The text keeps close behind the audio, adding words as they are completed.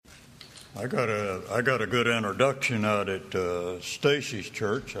I got a good introduction out at Stacy's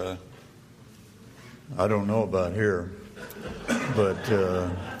church. I don't know about here, but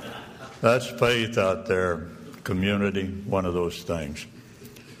that's faith out there, community, one of those things.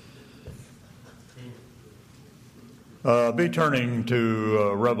 Be turning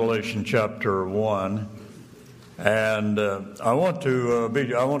to Revelation chapter 1, and I want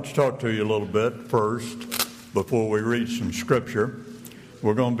to talk to you a little bit first before we read some scripture.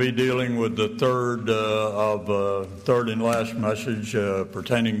 We're going to be dealing with the third and last message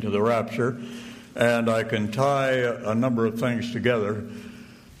pertaining to the rapture, and I can tie a number of things together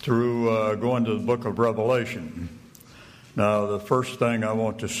through going to the book of Revelation. Now, the first thing I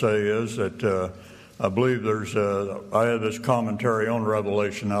want to say is that I believe I have this commentary on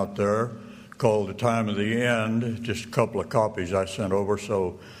Revelation out there called The Time of the End, just a couple of copies I sent over,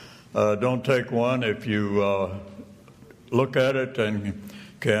 so don't take one. If you look at it and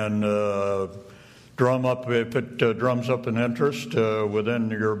can drum up, if it drums up an interest within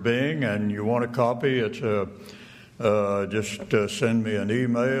your being and you want a copy, it's just send me an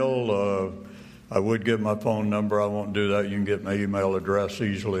email. I would give my phone number. I won't do that. You can get my email address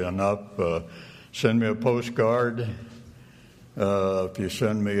easily enough. Send me a postcard. If you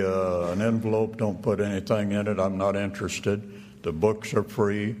send me an envelope, don't put anything in it. I'm not interested. The books are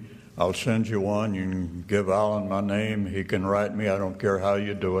free. I'll send you one. You can give Arlen my name. He can write me. I don't care how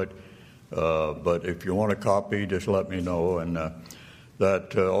you do it. But if you want a copy, just let me know. And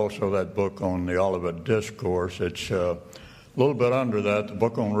also that book on the Olivet Discourse, it's a little bit under that. The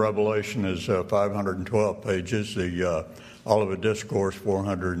book on Revelation is 512 pages. The Olivet Discourse,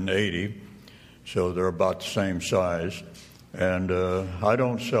 480. So they're about the same size. And I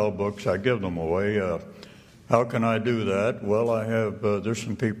don't sell books. I give them away. How can I do that? Well, I have, there's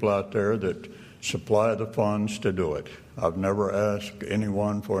some people out there that supply the funds to do it. I've never asked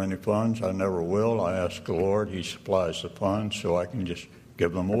anyone for any funds. I never will. I ask the Lord. He supplies the funds, so I can just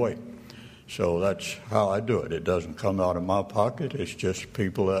give them away. So that's how I do it. It doesn't come out of my pocket. It's just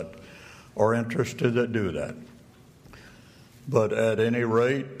people that are interested that do that. But at any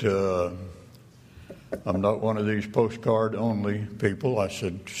rate, I'm not one of these postcard-only people. I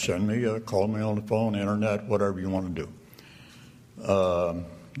said, send me, call me on the phone, internet, whatever you want to do.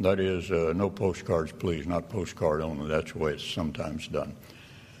 That is, no postcards, please, not postcard only. That's the way it's sometimes done.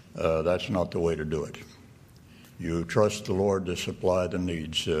 That's not the way to do it. You trust the Lord to supply the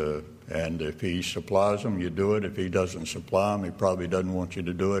needs, and if He supplies them, you do it. If He doesn't supply them, He probably doesn't want you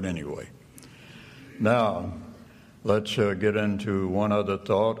to do it anyway. Now, let's get into one other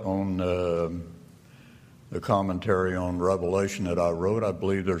thought on the commentary on Revelation that I wrote. I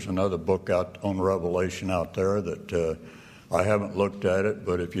believe there's another book out on Revelation out there that I haven't looked at it,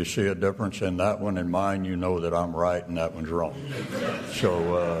 but if you see a difference in that one and mine, you know that I'm right and that one's wrong.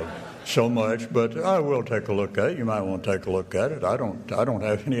 So much, but I will take a look at it. You might want to take a look at it. I don't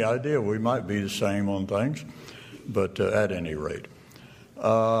have any idea. We might be the same on things, but at any rate.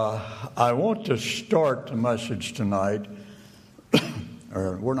 I want to start the message tonight.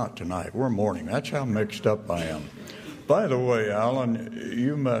 Or we're not tonight, we're morning. That's how mixed up I am. By the way, Alan,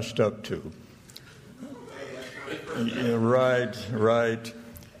 you messed up too. Yeah, right.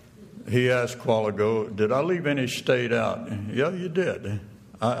 He asked a while ago, did I leave any state out? Yeah, you did.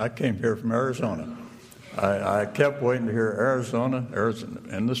 I came here from Arizona. I kept waiting to hear Arizona,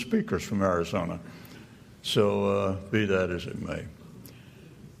 and the speakers from Arizona. So be that as it may.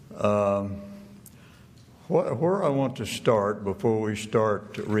 Where I want to start before we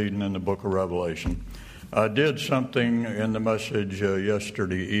start reading in the book of Revelation, I did something in the message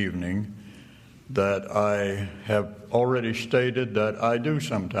yesterday evening that I have already stated that I do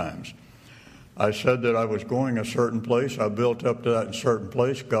sometimes. I said that I was going a certain place. I built up to that certain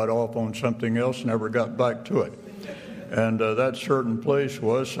place, got off on something else, never got back to it. And that certain place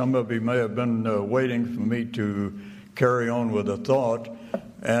was, some of you may have been waiting for me to carry on with a thought,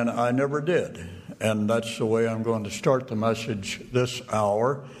 and I never did. And that's the way I'm going to start the message this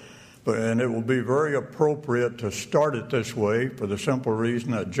hour. And it will be very appropriate to start it this way for the simple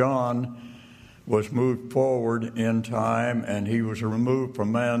reason that John was moved forward in time and he was removed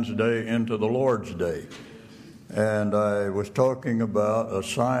from man's day into the Lord's day. And I was talking about a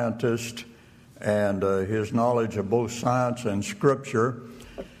scientist and his knowledge of both science and Scripture.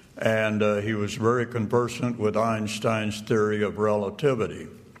 And he was very conversant with Einstein's theory of relativity.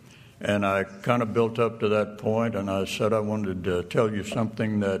 And I kind of built up to that point, and I said I wanted to tell you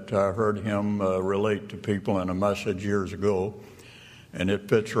something that I heard him relate to people in a message years ago. And it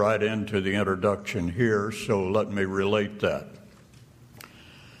fits right into the introduction here, so let me relate that.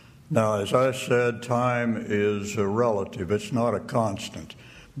 Now, as I said, time is relative. It's not a constant.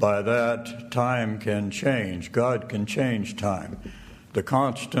 By that, time can change. God can change time. The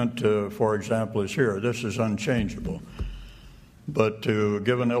constant, for example, is here. This is unchangeable. But to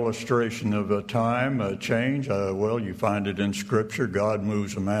give an illustration of a time, a change, well, you find it in Scripture. God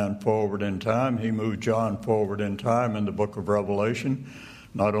moves a man forward in time. He moved John forward in time in the book of Revelation.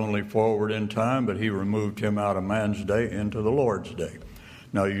 Not only forward in time, but he removed him out of man's day into the Lord's day.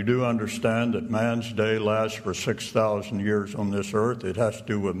 Now, you do understand that man's day lasts for 6,000 years on this earth. It has to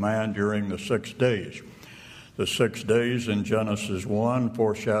do with man during the 6 days. The 6 days in Genesis 1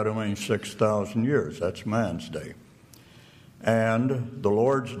 foreshadowing 6,000 years. That's man's day. And the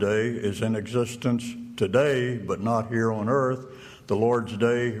Lord's day is in existence today, but not here on earth. The Lord's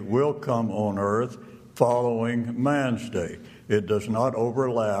day will come on earth following man's day. It does not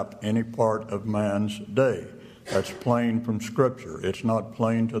overlap any part of man's day. That's plain from Scripture. It's not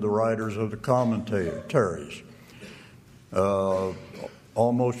plain to the writers of the commentaries.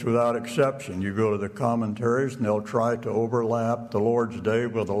 Almost without exception, you go to the commentaries and they'll try to overlap the Lord's day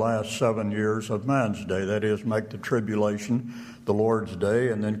with the last 7 years of man's day. That is, make the tribulation the Lord's day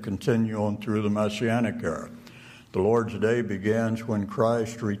and then continue on through the Messianic era. The Lord's day begins when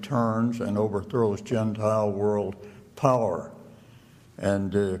Christ returns and overthrows Gentile world power,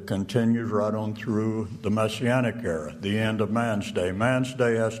 and continues right on through the Messianic era, the end of man's day. Man's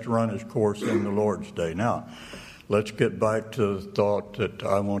day has to run its course in the Lord's day. Now, let's get back to the thought that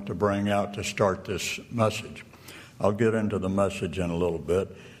I want to bring out to start this message. I'll get into the message in a little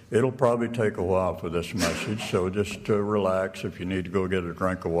bit. It'll probably take a while for this message, so just relax. If you need to go get a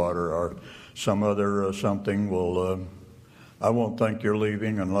drink of water or some other something, I won't think you're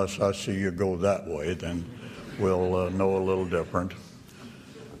leaving unless I see you go that way. Then we'll know a little different.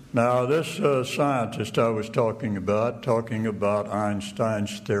 Now, this scientist I was talking about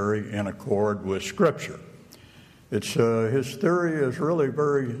Einstein's theory in accord with Scripture. His theory is really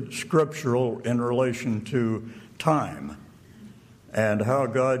very scriptural in relation to time and how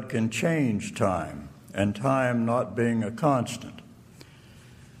God can change time, and time not being a constant.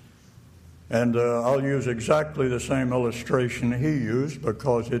 And I'll use exactly the same illustration he used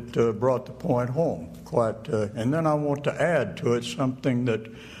because it brought the point home quite. And then I want to add to it something that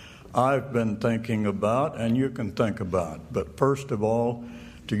I've been thinking about and you can think about. But first of all,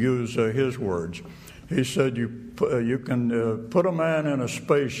 to use his words, he said you can put a man in a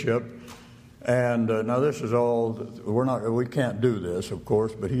spaceship, and now this is all, we can't do this, of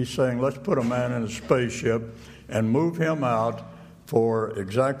course, but he's saying let's put a man in a spaceship and move him out for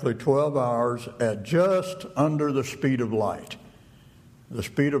exactly 12 hours at just under the speed of light. The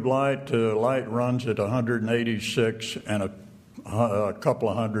speed of light runs at 186 and a couple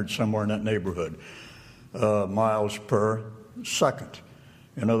of hundred, somewhere in that neighborhood, miles per second.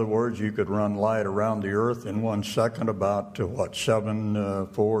 In other words, you could run light around the earth in 1 second about 7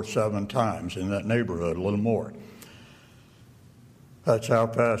 times in that neighborhood, a little more. That's how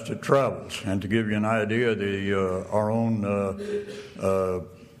fast it travels. And to give you an idea, our own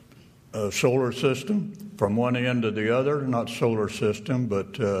solar system, from one end to the other, not solar system,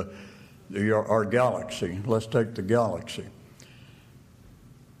 but our galaxy. Let's take the galaxy.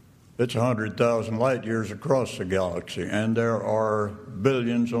 It's 100,000 light years across the galaxy, and there are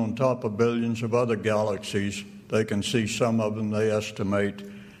billions on top of billions of other galaxies. They can see some of them, they estimate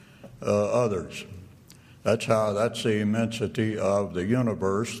others. That's the immensity of the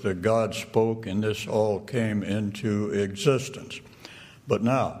universe that God spoke, and this all came into existence. But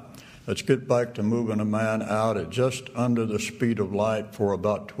now, let's get back to moving a man out at just under the speed of light for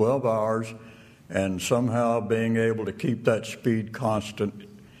about 12 hours and somehow being able to keep that speed constant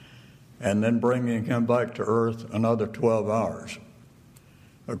and then bringing him back to earth another 12 hours.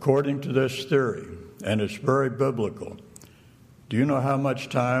 According to this theory, and it's very biblical, do you know how much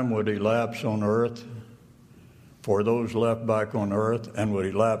time would elapse on earth for those left back on earth, and would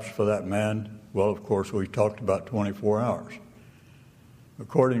elapse for that man? Well, of course, we talked about 24 hours.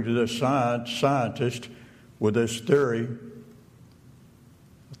 According to this scientist, with this theory,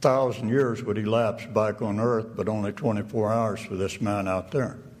 1,000 years would elapse back on earth, but only 24 hours for this man out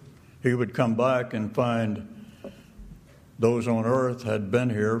there. He would come back and find those on earth had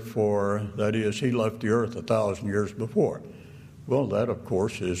been here that is, he left the earth 1,000 years before. Well, that, of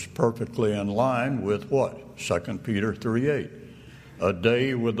course, is perfectly in line with what? 2 Peter 3:8. A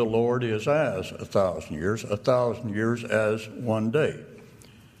day with the Lord is as 1,000 years as 1 day.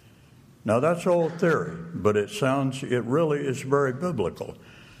 Now, that's old theory, but it really is very biblical.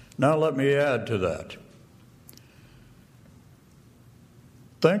 Now, let me add to that.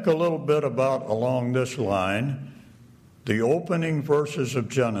 Think a little bit about, along this line, the opening verses of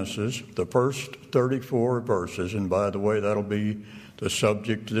Genesis, the first 34 verses, and by the way, that'll be the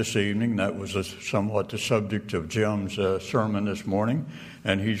subject this evening. That was somewhat the subject of Jim's sermon this morning,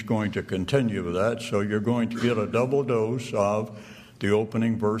 and he's going to continue with that. So you're going to get a double dose of the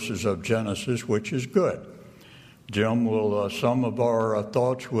opening verses of Genesis, which is good. Jim will, some of our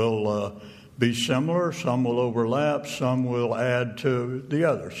thoughts will be similar, some will overlap, some will add to the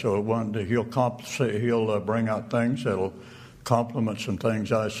other. So he'll bring out things that'll complement some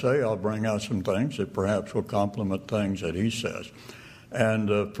things I say. I'll bring out some things that perhaps will complement things that he says. And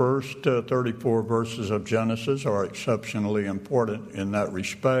the first 34 verses of Genesis are exceptionally important in that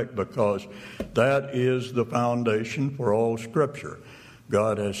respect, because that is the foundation for all Scripture.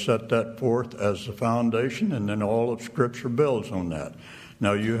 God has set that forth as the foundation, and then all of Scripture builds on that.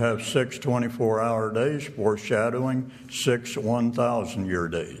 Now, you have 6 24-hour days foreshadowing 6 1,000-year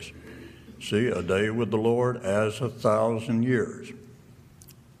days. See, a day with the Lord as 1,000 years.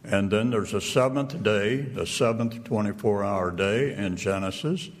 And then there's a seventh day, the seventh 24-hour day in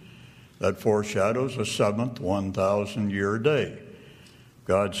Genesis, that foreshadows a seventh 1,000-year day.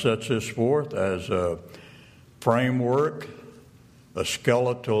 God sets this forth as a framework, a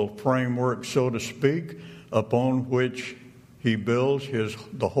skeletal framework, so to speak, upon which he builds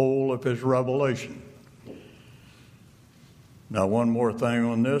the whole of his revelation. Now, one more thing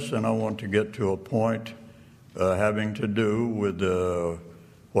on this, and I want to get to a point having to do with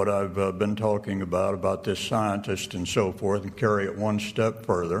what I've been talking about this scientist and so forth, and carry it one step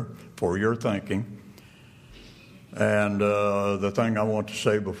further for your thinking. And the thing I want to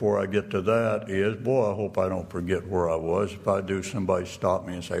say before I get to that is, boy, I hope I don't forget where I was. If I do, somebody stop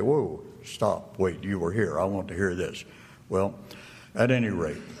me and say, whoa, stop, wait, you were here. I want to hear this. Well, at any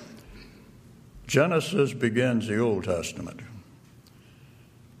rate, Genesis begins the Old Testament.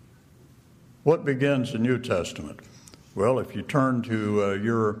 What begins the New Testament? Well, if you turn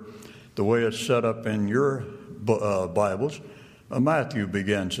to the way it's set up in your Bibles, Matthew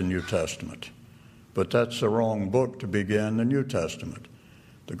begins the New Testament. But that's the wrong book to begin the New Testament.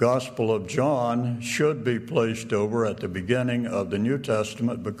 The Gospel of John should be placed over at the beginning of the New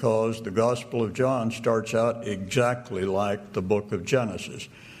Testament, because the Gospel of John starts out exactly like the book of Genesis,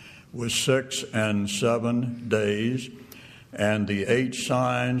 with 6 and 7 days, and the 8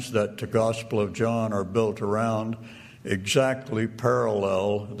 signs that the Gospel of John are built around exactly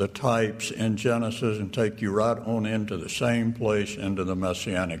parallel the types in Genesis and take you right on into the same place, into the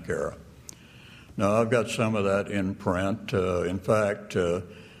Messianic era. Now, I've got some of that in print. In fact,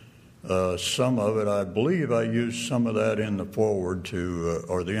 some of it, I believe I used some of that in the foreword to,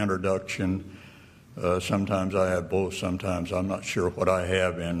 or the introduction. Sometimes I have both. Sometimes I'm not sure what I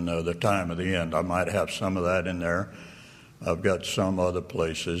have in the time of the end. I might have some of that in there. I've got some other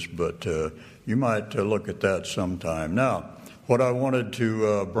places, but you might look at that sometime. Now, what I wanted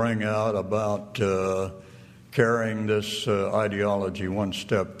to bring out about carrying this ideology one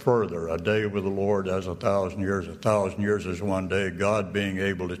step further, a day with the Lord as 1,000 years. 1,000 years is one day. God being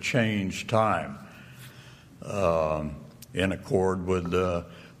able to change time in accord with,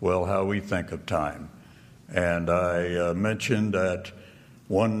 how we think of time. And I mentioned that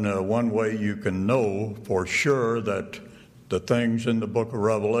one way you can know for sure that the things in the book of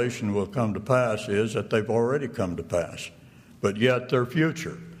Revelation will come to pass is that they've already come to pass, but yet they're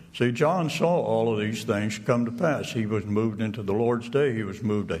future. See, John saw all of these things come to pass. He was moved into the Lord's day. He was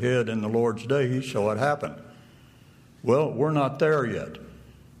moved ahead in the Lord's day. He saw it happen. Well, we're not there yet.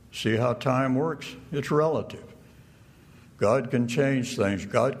 See how time works? It's relative. God can change things.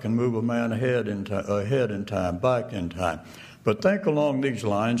 God can move a man ahead in time, back in time. But think along these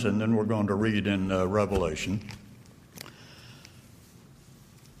lines, and then we're going to read in Revelation.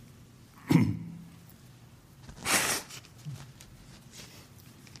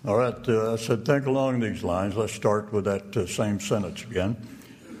 All right, I said think along these lines. Let's start with that same sentence again.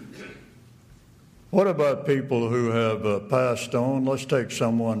 What about people who have passed on? Let's take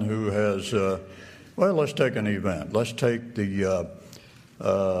someone who has, let's take an event. Let's take the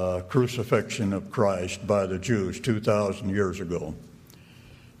crucifixion of Christ by the Jews 2,000 years ago.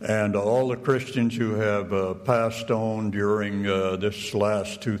 And all the Christians who have passed on during this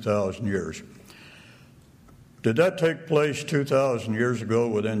last 2,000 years. Did that take place 2,000 years ago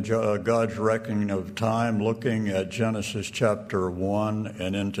within God's reckoning of time, looking at Genesis chapter 1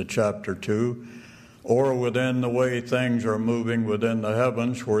 and into chapter 2, or within the way things are moving within the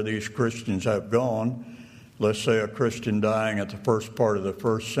heavens where these Christians have gone? Let's say a Christian dying at the first part of the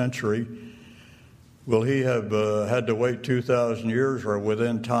first century. Will he have had to wait 2,000 years, or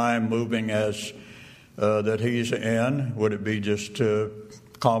within time moving as that he's in, would it be just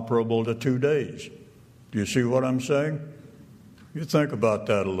comparable to 2 days? Do you see what I'm saying? You think about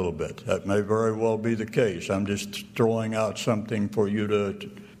that a little bit. That may very well be the case. I'm just throwing out something for you to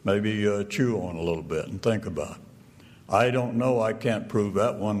maybe chew on a little bit and think about. I don't know. I can't prove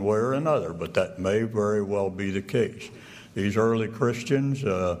that one way or another, but that may very well be the case. These early Christians,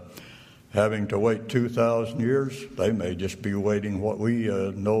 having to wait 2,000 years, they may just be waiting what we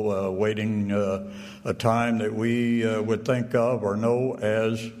know, waiting a time that we would think of or know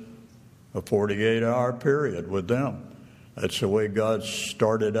as a 48-hour period with them. That's the way God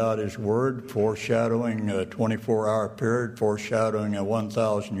started out His Word, foreshadowing a 24-hour period, foreshadowing a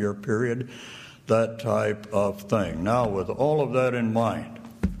 1,000-year period, that type of thing. Now, with all of that in mind,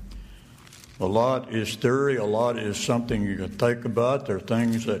 a lot is theory, a lot is something you can think about. There are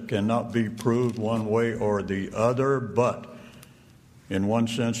things that cannot be proved one way or the other, but in one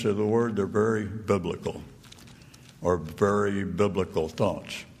sense of the word, they're very biblical, or very biblical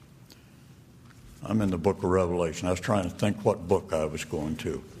thoughts. I'm in the book of Revelation. I was trying to think what book I was going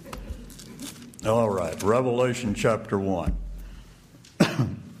to. All right, Revelation chapter 1.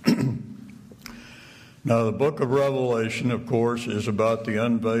 Now, the book of Revelation, of course, is about the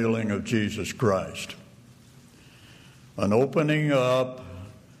unveiling of Jesus Christ. An opening up,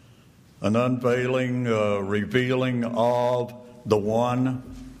 an unveiling, revealing of the one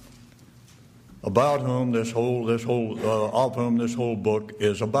about whom this whole book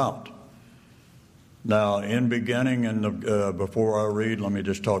is about. Now, in beginning, before I read, let me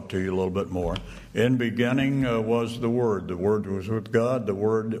just talk to you a little bit more. In beginning was the Word. The Word was with God. The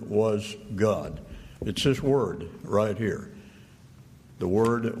Word was God. It's this word right here. The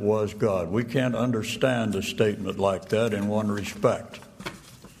Word was God. We can't understand a statement like that in one respect.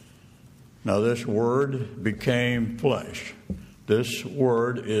 Now, this Word became flesh. This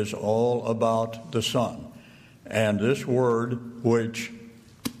Word is all about the Son. And this Word, which,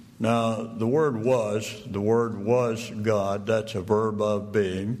 now, the Word was God. That's a verb of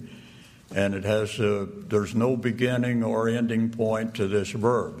being. And it has, there's no beginning or ending point to this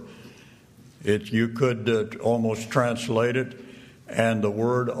verb. You could almost translate it, and the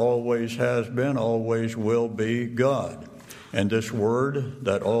Word always has been, always will be God. And this Word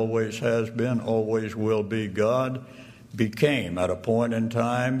that always has been, always will be God, became, at a point in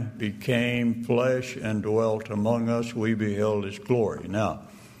time, became flesh and dwelt among us. We beheld His glory. Now,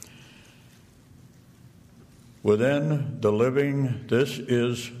 within the living, this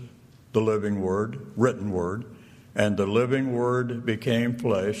is the living Word, written Word. And the living Word became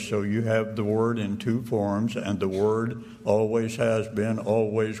flesh, so you have the Word in two forms, and the Word always has been,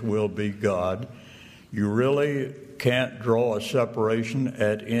 always will be God. You really can't draw a separation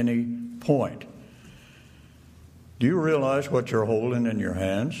at any point. Do you realize what you're holding in your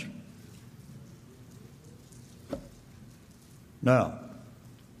hands? Now,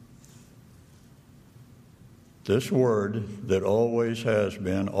 this Word that always has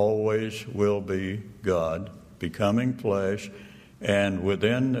been, always will be God, becoming flesh, and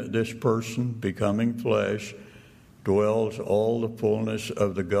within this person becoming flesh dwells all the fullness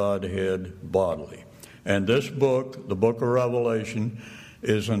of the Godhead bodily. And this book, the book of Revelation,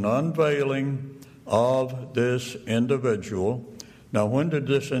 is an unveiling of this individual. Now, when did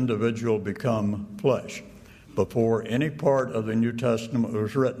this individual become flesh? Before any part of the New Testament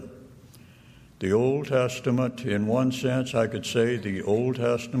was written. The Old Testament, in one sense, I could say the Old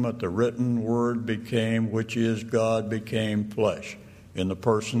Testament, the written Word became, which is God, became flesh in the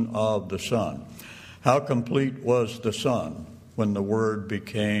person of the Son. How complete was the Son when the Word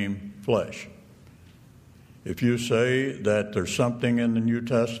became flesh? If you say that there's something in the New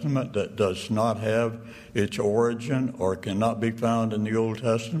Testament that does not have its origin or cannot be found in the Old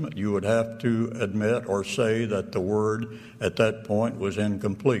Testament, you would have to admit or say that the Word at that point was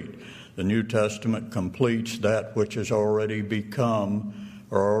incomplete. The New Testament completes that which has already become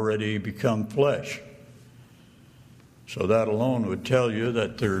flesh. So that alone would tell you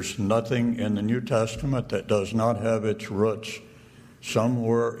that there's nothing in the New Testament that does not have its roots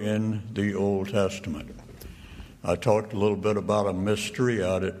somewhere in the Old Testament. I talked a little bit about a mystery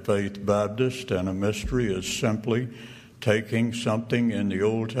out at Faith Baptist, and a mystery is simply taking something in the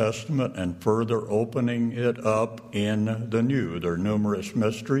Old Testament and further opening it up in the New. There are numerous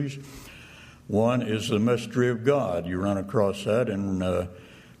mysteries. One is the mystery of God. You run across that in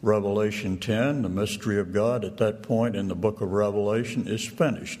Revelation 10. The mystery of God at that point in the book of Revelation is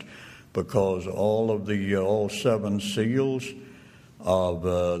finished, because all seven seals of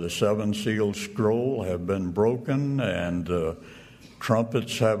the seven-sealed scroll have been broken, and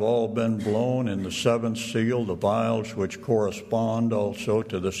trumpets have all been blown in the seventh seal. The vials which correspond also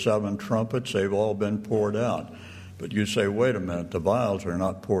to the seven trumpets, they've all been poured out. But you say, wait a minute, the vials are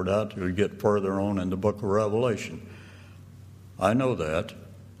not poured out till you get further on in the book of Revelation. I know that,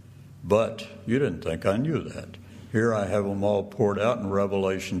 but you didn't think I knew that. Here I have them all poured out in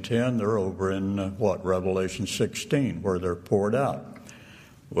Revelation 10. They're over in, Revelation 16, where they're poured out.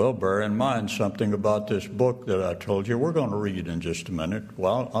 Well, bear in mind something about this book that I told you. We're going to read in just a minute.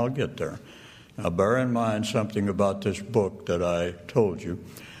 Well, I'll get there. Now, bear in mind something about this book that I told you.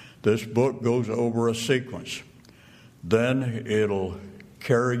 This book goes over a sequence. Then it'll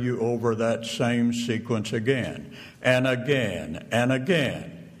carry you over that same sequence again and again and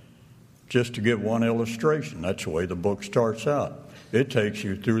again. Just to give one illustration, that's the way the book starts out. It takes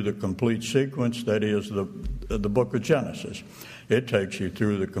you through the complete sequence, that is the book of Genesis. It takes you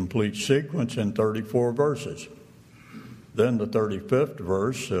through the complete sequence in 34 verses. Then the 35th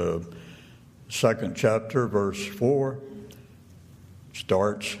verse, second chapter, verse 4,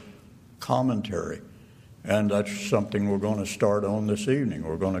 starts commentary. And that's something we're going to start on this evening.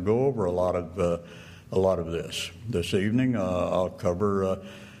 We're going to go over a lot of this. This evening I'll cover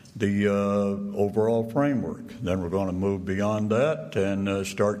the overall framework. Then we're going to move beyond that and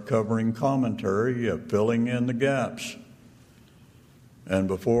start covering commentary, filling in the gaps. And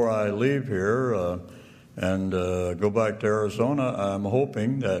before I leave here and go back to Arizona, I'm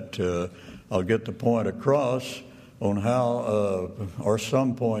hoping that I'll get the point across on how, or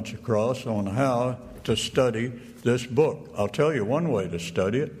some points across on how to study this book. I'll tell you one way to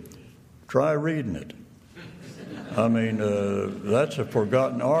study it. Try reading it. I mean, that's a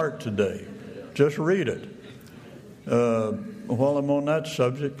forgotten art today. Just read it. While I'm on that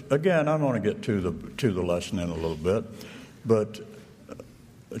subject, again, I'm going to get to the lesson in a little bit, but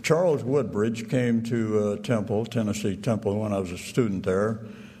Charles Woodbridge came to Tennessee Temple, when I was a student there.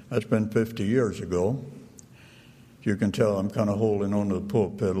 That's been 50 years ago. You can tell I'm kind of holding on to the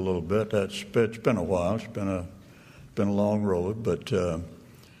pulpit a little bit. It's been a while. It's been a long road, but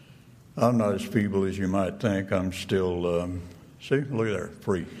I'm not as feeble as you might think. I'm still, see, look there,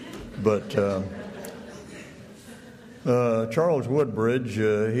 free. But Charles Woodbridge,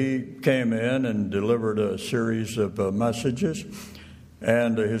 he came in and delivered a series of messages.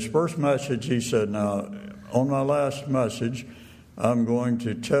 And his first message, he said, now, on my last message, I'm going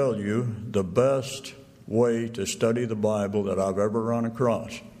to tell you the best way to study the Bible that I've ever run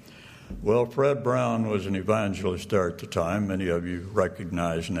across. Well, Fred Brown was an evangelist there at the time. Many of you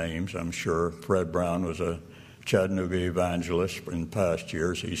recognize names, I'm sure. Fred Brown was a Chattanooga evangelist in past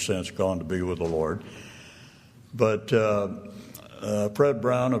years. He's since gone to be with the Lord. But Fred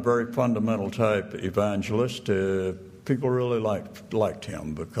Brown, a very fundamental type evangelist, people really liked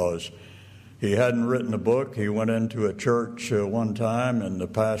him because he hadn't written a book. He went into a church one time, and the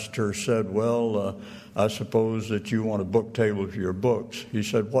pastor said, well, I suppose that you want a book table for your books. He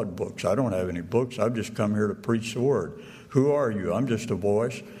said, what books? I don't have any books. I've just come here to preach the word. Who are you? I'm just a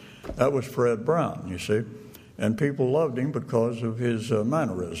voice. That was Fred Brown, you see. And people loved him because of his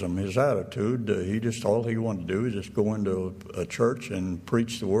mannerism, his attitude. All he wanted to do is just go into a church and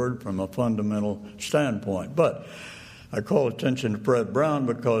preach the word from a fundamental standpoint. But I call attention to Fred Brown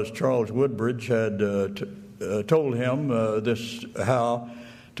because Charles Woodbridge had told him how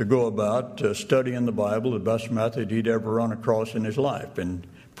to go about studying the Bible, the best method he'd ever run across in his life. And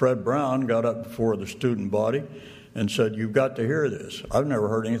Fred Brown got up before the student body and said, you've got to hear this. I've never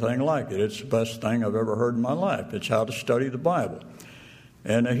heard anything like it. It's the best thing I've ever heard in my life. It's how to study the Bible.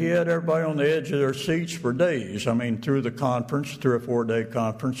 And he had everybody on the edge of their seats for days. I mean, through the conference, 3 or 4 day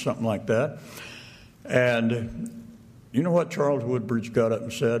conference, something like that. And you know what Charles Woodbridge got up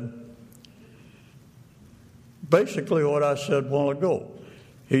and said? Basically what I said a while ago.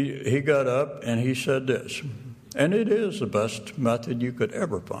 He got up and he said this, and it is the best method you could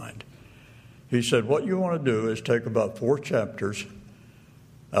ever find. He said, what you want to do is take about 4 chapters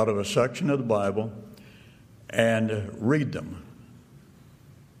out of a section of the Bible and read them.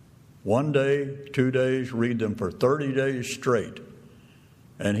 1 day, 2 days, read them for 30 days straight.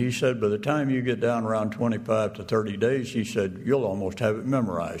 And he said, by the time you get down around 25 to 30 days, he said, you'll almost have it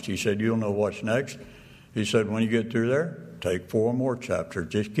memorized. He said, you'll know what's next. He said, when you get through there, take 4 more chapters.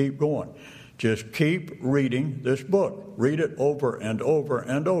 Just keep going. Just keep reading this book. Read it over and over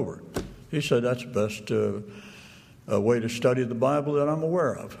and over. He said, that's the best way to study the Bible that I'm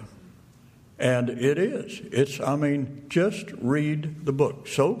aware of. And it is. Just read the book.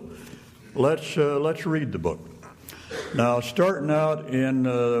 So let's read the book. Now, starting out in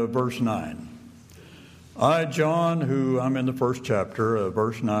verse 9. I, John, I'm in the first chapter,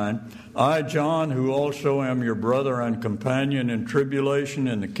 verse 9. I, John, who also am your brother and companion in tribulation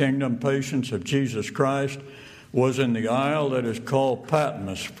in the kingdom patience of Jesus Christ, was in the isle that is called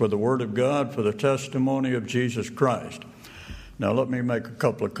Patmos for the word of God, for the testimony of Jesus Christ. Now, let me make a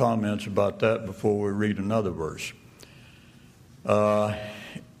couple of comments about that before we read another verse.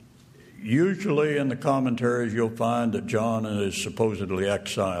 Usually in the commentaries you'll find that John is supposedly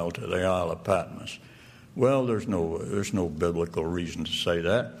exiled to the Isle of Patmos. Well, there's no biblical reason to say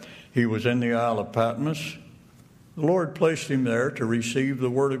that. He was in the Isle of Patmos. The Lord placed him there to receive the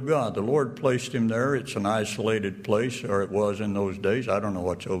Word of God. The Lord placed him there. It's an isolated place, or it was in those days. I don't know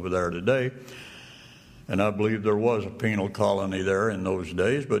what's over there today. And I believe there was a penal colony there in those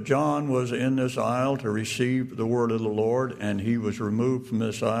days. But John was in this isle to receive the word of the Lord, and he was removed from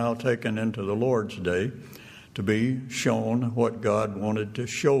this isle, taken into the Lord's day, to be shown what God wanted to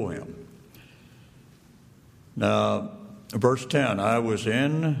show him. Now, verse 10, I was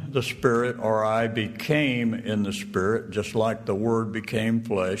in the Spirit, or I became in the Spirit, just like the Word became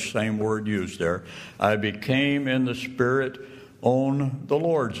flesh, same word used there. I became in the Spirit on the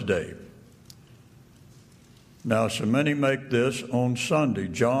Lord's day. Now, so many make this on Sunday.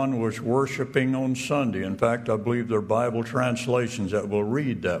 John was worshiping on Sunday. In fact, I believe there are Bible translations that will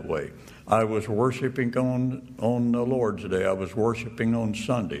read that way. I was worshiping on the Lord's day. I was worshiping on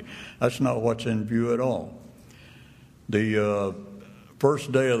Sunday. That's not what's in view at all. The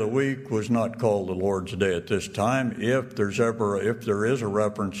first day of the week was not called the Lord's Day at this time. If there is a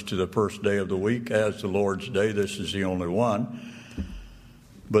reference to the first day of the week as the Lord's Day, this is the only one.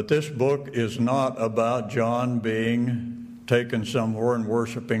 But this book is not about John being taken somewhere and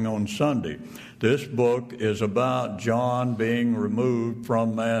worshiping on Sunday. This book is about John being removed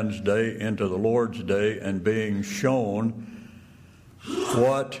from man's day into the Lord's day and being shown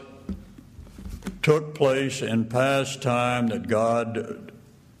what took place in past time, that God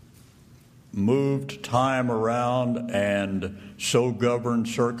moved time around and so governed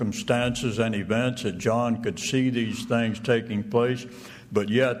circumstances and events that John could see these things taking place. But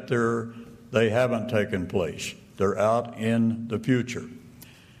yet they haven't taken place. They're out in the future.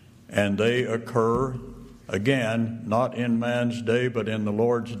 And they occur, again, not in man's day, but in the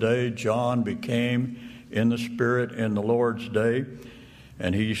Lord's day. John became in the Spirit in the Lord's day.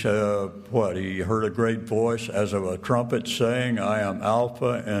 And he heard a great voice as of a trumpet saying, I am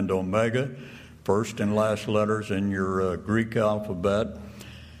Alpha and Omega, first and last letters in your Greek alphabet.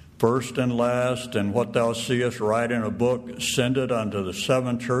 First and last, and what thou seest, write in a book, send it unto the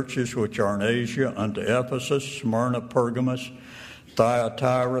 7 churches which are in Asia, unto Ephesus, Smyrna, Pergamos,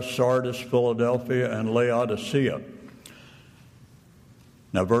 Thyatira, Sardis, Philadelphia, and Laodicea.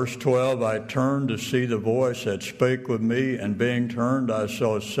 Now, verse 12, I turned to see the voice that spake with me, and being turned, I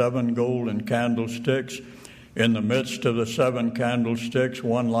saw 7 golden candlesticks. In the midst of the 7 candlesticks,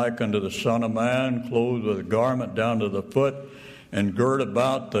 one like unto the Son of Man, clothed with a garment down to the foot, and girt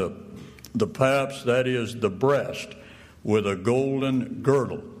about the paps, that is, the breast, with a golden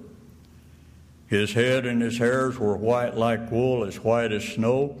girdle. His head and his hairs were white like wool, as white as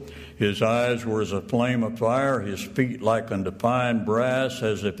snow. His eyes were as a flame of fire, his feet like unto fine brass,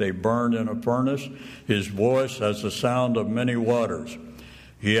 as if they burned in a furnace, his voice as the sound of many waters.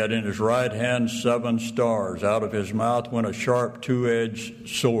 He had in his right hand 7 stars. Out of his mouth went a sharp 2-edged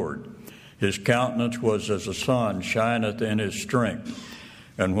sword. His countenance was as the sun shineth in his strength.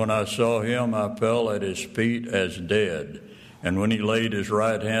 And when I saw him, I fell at his feet as dead. And when he laid his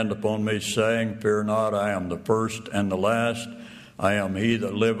right hand upon me, saying, Fear not, I am the first and the last. I am he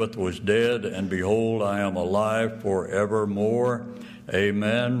that liveth, was dead, and behold, I am alive forevermore.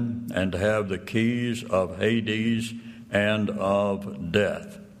 Amen. And have the keys of Hades and of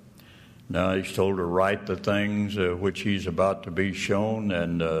death. Now he's told to write the things which he's about to be shown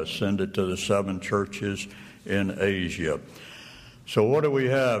and send it to the 7 churches in Asia. So what do we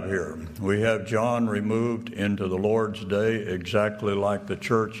have here? We have John removed into the Lord's day, exactly like the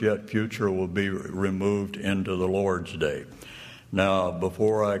church yet future will be removed into the Lord's day. Now,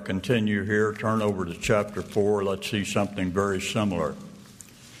 before I continue here, turn over to chapter 4. Let's see something very similar.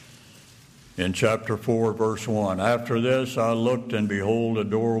 In chapter 4, verse 1, After this I looked, and behold, a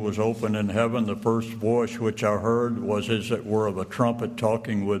door was opened in heaven. The first voice which I heard was as it were of a trumpet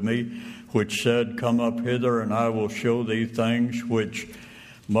talking with me, which said, Come up hither, and I will show thee things which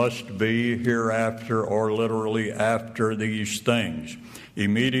must be hereafter, or literally after these things.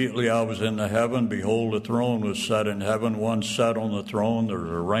 Immediately I was in the heaven. Behold, a throne was set in heaven. One sat on the throne. There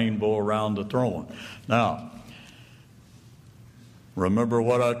was a rainbow around the throne. Now, remember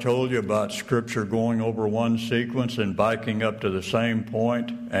what I told you about Scripture going over one sequence and biking up to the same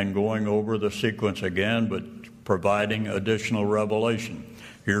point and going over the sequence again, but providing additional revelation.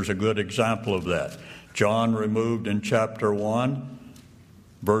 Here's a good example of that. John removed in chapter 1,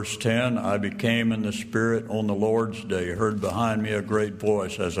 verse 10, I became in the Spirit on the Lord's day, heard behind me a great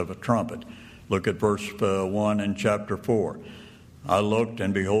voice as of a trumpet. Look at verse 1 in chapter 4. I looked,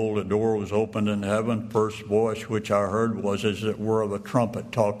 and behold, a door was opened in heaven. First voice which I heard was as it were of a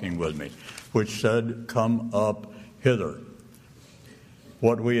trumpet talking with me, which said, Come up hither.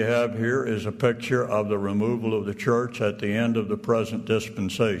 What we have here is a picture of the removal of the church at the end of the present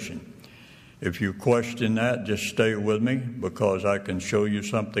dispensation. If you question that, just stay with me, because I can show you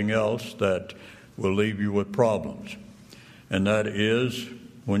something else that will leave you with problems. And that is,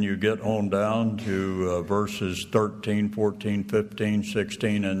 when you get on down to verses 13, 14, 15,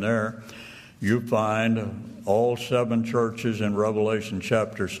 16 in there, you find all 7 churches in Revelation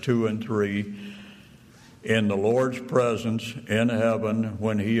chapters 2 and 3 in the Lord's presence in heaven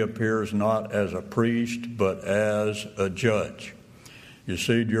when he appears not as a priest but as a judge. You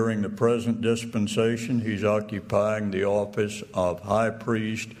see, during the present dispensation, he's occupying the office of high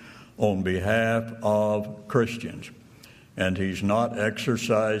priest on behalf of Christians. And he's not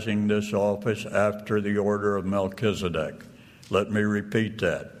exercising this office after the order of Melchizedek. Let me repeat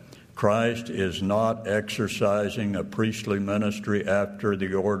that. Christ is not exercising a priestly ministry after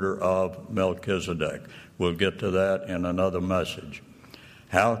the order of Melchizedek. We'll get to that in another message.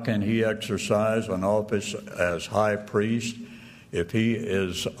 How can he exercise an office as high priest if he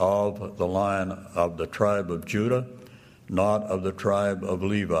is of the line of the tribe of Judah, not of the tribe of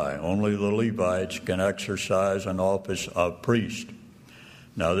Levi? Only the Levites can exercise an office of priest.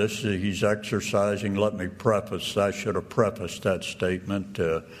 Now he's exercising, let me preface, I should have prefaced that statement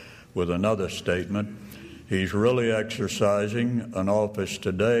with another statement. He's really exercising an office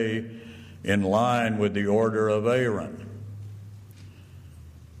today in line with the order of Aaron.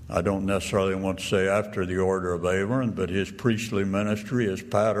 I don't necessarily want to say after the order of Aaron, but his priestly ministry is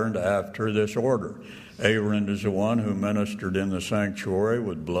patterned after this order. Aaron is the one who ministered in the sanctuary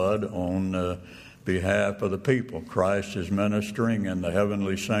with blood on behalf of the people. Christ is ministering in the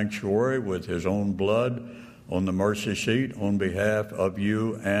heavenly sanctuary with his own blood on the mercy seat on behalf of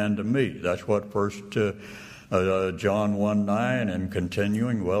you and me. That's what First John 1:9 and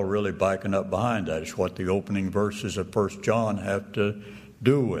continuing, well, really backing up behind that is what the opening verses of 1 John have to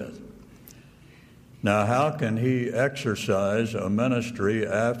do with. Now, how can he exercise a ministry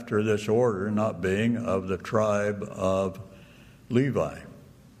after this order not being of the tribe of Levi?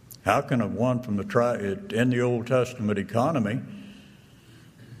 How can one from the tribe, in the Old Testament economy,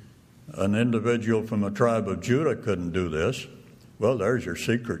 an individual from the tribe of Judah couldn't do this? Well, there's your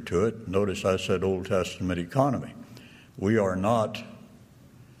secret to it. Notice I said Old Testament economy. We are not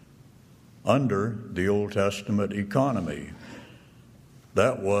under the Old Testament economy.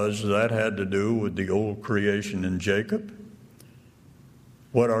 That had to do with the old creation in Jacob.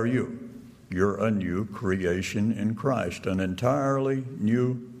 What are you? You're a new creation in Christ, an entirely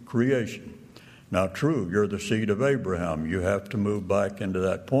new creation. Now, true, you're the seed of Abraham. You have to move back into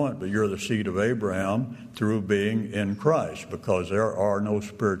that point, but you're the seed of Abraham through being in Christ, because there are no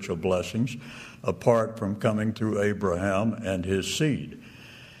spiritual blessings apart from coming through Abraham and his seed.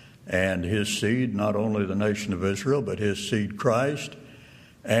 And his seed, not only the nation of Israel, but his seed, Christ.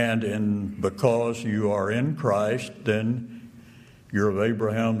 And because you are in Christ, then you're of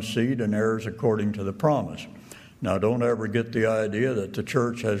Abraham's seed and heirs according to the promise. Now, don't ever get the idea that the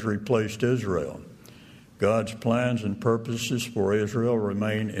church has replaced Israel. God's plans and purposes for Israel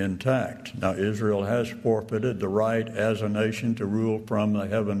remain intact. Now, Israel has forfeited the right as a nation to rule from the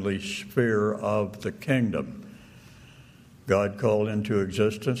heavenly sphere of the kingdom. God called into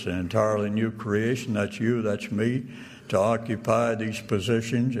existence an entirely new creation. That's you, that's me, to occupy these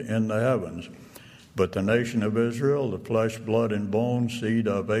positions in the heavens. But the nation of Israel, the flesh, blood, and bone seed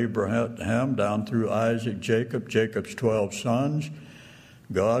of Abraham down through Isaac, Jacob, Jacob's 12 sons,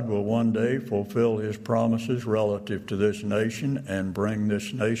 God will one day fulfill his promises relative to this nation and bring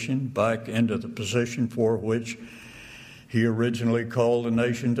this nation back into the position for which he originally called the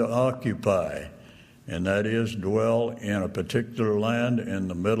nation to occupy. And that is dwell in a particular land in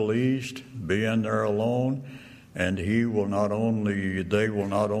the Middle East, be in there alone, and they will not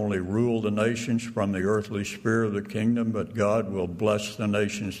only rule the nations from the earthly sphere of the kingdom, but God will bless the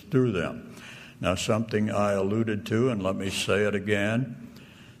nations through them. Now, something I alluded to, and let me say it again.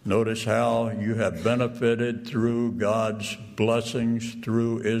 Notice how you have benefited through God's blessings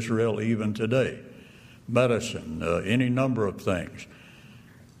through Israel even today. Medicine, any number of things.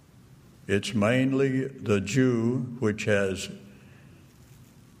 It's mainly the Jew which has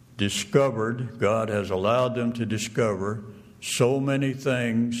discovered, God has allowed them to discover so many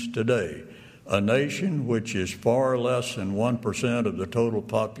things today. A nation which is far less than 1% of the total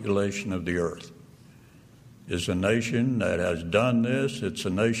population of the earth is a nation that has done this. It's a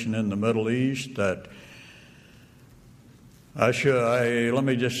nation in the Middle East that Let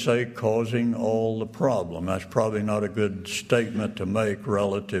me just say, causing all the problem. That's probably not a good statement to make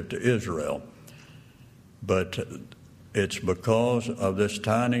relative to Israel. But it's because of this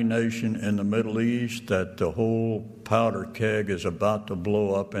tiny nation in the Middle East that the whole powder keg is about to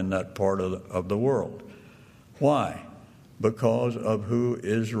blow up in that part of the world. Why? Because of who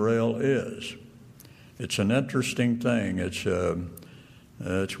Israel is. It's an interesting thing. It's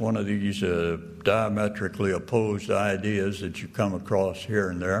one of these diametrically opposed ideas that you come across here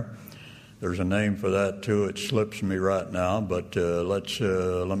and there. There's a name for that too. It slips me right now, but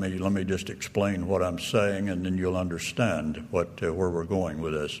let me just explain what I'm saying, and then you'll understand where we're going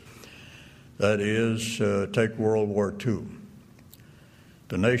with this. That is, take World War II.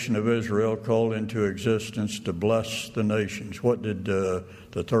 The nation of Israel called into existence to bless the nations. What did the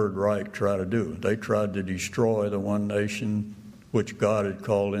Third Reich try to do? They tried to destroy the one nation which God had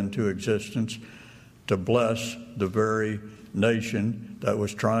called into existence to bless the very nation that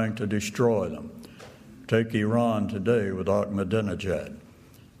was trying to destroy them. Take Iran today with Ahmadinejad.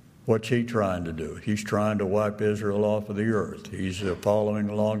 What's he trying to do? He's trying to wipe Israel off of the earth. He's following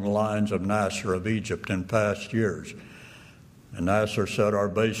along the lines of Nasser of Egypt in past years. And Nasser said, our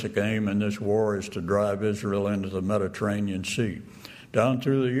basic aim in this war is to drive Israel into the Mediterranean Sea. Down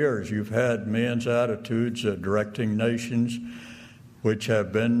through the years, you've had men's attitudes directing nations which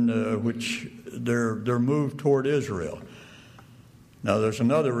have been, they're moved toward Israel. Now, there's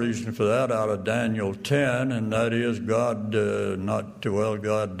another reason for that out of Daniel 10, and that is God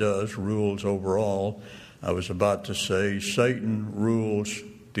does, rules over all. I was about to say Satan rules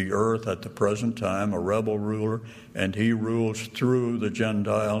the earth at the present time, a rebel ruler, and he rules through the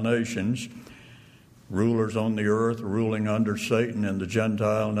Gentile nations. Rulers on the earth ruling under Satan and the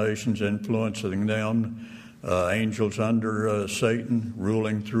Gentile nations, influencing them. Angels under Satan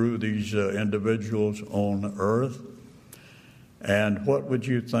ruling through these individuals on earth. And what would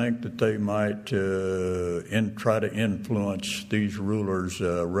you think that they might try to influence these rulers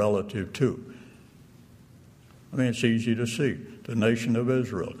relative to? I mean, it's easy to see. The nation of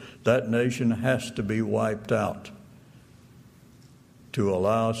Israel. That nation has to be wiped out to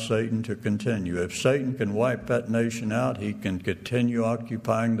allow Satan to continue. If Satan can wipe that nation out, he can continue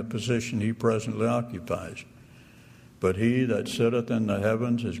occupying the position he presently occupies. But he that sitteth in the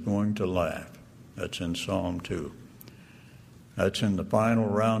heavens is going to laugh. That's in Psalm 2. That's in the final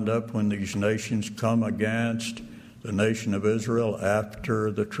roundup when these nations come against the nation of Israel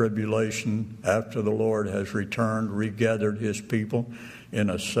after the tribulation, after the Lord has returned, regathered his people in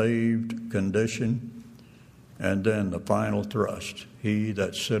a saved condition. And then the final thrust. He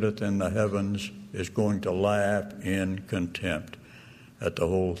that sitteth in the heavens is going to laugh in contempt at the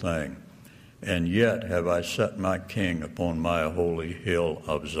whole thing. And yet have I set my king upon my holy hill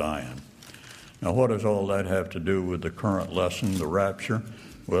of Zion. Now, what does all that have to do with the current lesson, the rapture?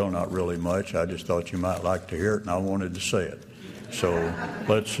 Well, not really much. I just thought you might like to hear it, and I wanted to say it. So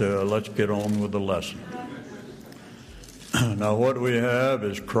let's get on with the lesson. Now, what we have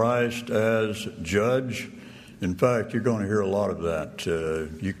is Christ as judge. In fact, you're going to hear a lot of that.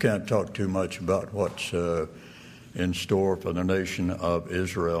 You can't talk too much about what's in store for the nation of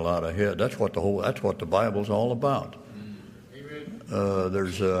Israel out ahead. That's what the Bible's all about.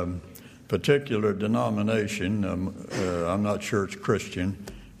 There's a particular denomination. I'm not sure it's Christian.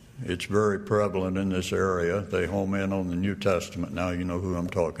 It's very prevalent in this area. They home in on the New Testament. Now you know who I'm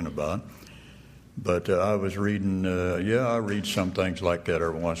talking about. But I was reading, I read some things like that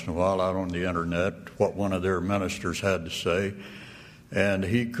every once in a while out on the internet, what one of their ministers had to say. And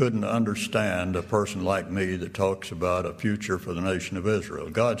he couldn't understand a person like me that talks about a future for the nation of Israel.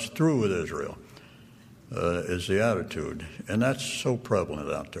 God's through with Israel, is the attitude. And that's so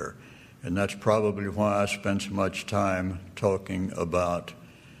prevalent out there. And that's probably why I spend so much time talking about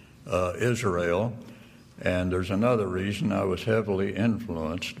Israel. And there's another reason. I was heavily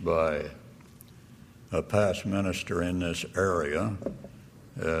influenced by a past minister in this area,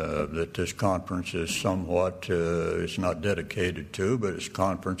 that this conference is somewhat, it's not dedicated to, but it's a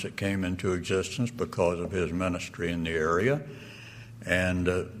conference that came into existence because of his ministry in the area.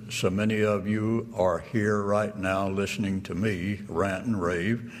 And so many of you are here right now listening to me rant and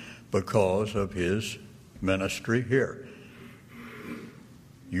rave because of his ministry here.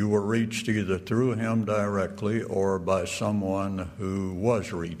 You were reached either through him directly or by someone who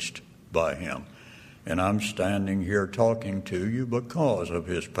was reached by him. And I'm standing here talking to you because of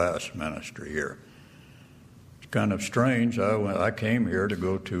his past ministry here. It's kind of strange. I came here to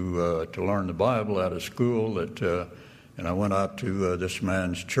go to learn the Bible at a school and I went out to this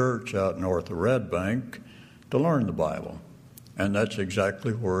man's church out north of Red Bank to learn the Bible. And that's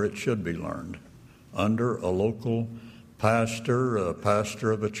exactly where it should be learned, under a local pastor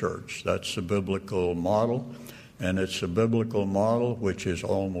of a church. That's the biblical model, and it's a biblical model which is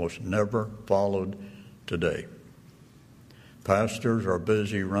almost never followed today. Pastors are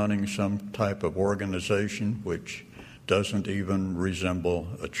busy running some type of organization which doesn't even resemble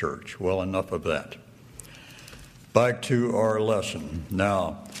a church. Well, enough of that. Back to our lesson.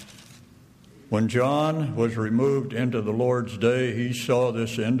 Now, when John was removed into the Lord's day, he saw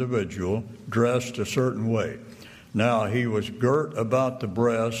this individual dressed a certain way. Now, he was girt about the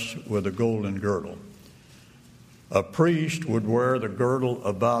breasts with a golden girdle. A priest would wear the girdle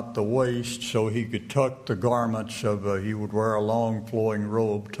about the waist so he could tuck the garments he would wear a long flowing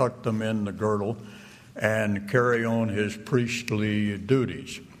robe, tuck them in the girdle, and carry on his priestly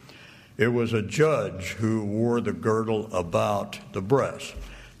duties. It was a judge who wore the girdle about the breast.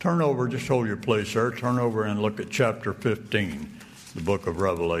 Turn over, just hold your place there, turn over and look at chapter 15, the book of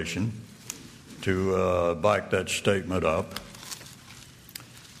Revelation, to back that statement up.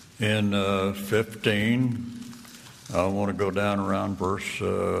 In 15, I want to go down around verse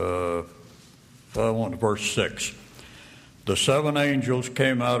 6. The 7 angels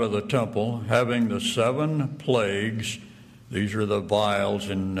came out of the temple, having the 7 plagues. These are the vials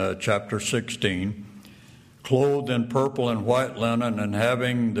in chapter 16. Clothed in purple and white linen, and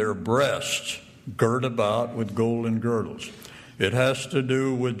having their breasts girt about with golden girdles. It has to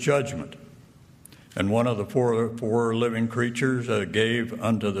do with judgment. And one of the four living creatures gave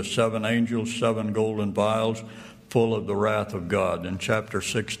unto the 7 angels 7 golden vials full of the wrath of God. And chapter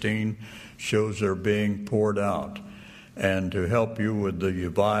 16 shows they're being poured out. And to help you with the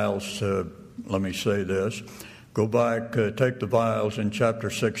vials, let me say this. Go back, take the vials in chapter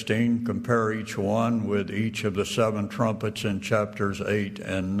 16, compare each one with each of the 7 trumpets in chapters 8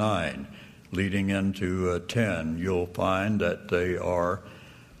 and 9, leading into 10. You'll find that they are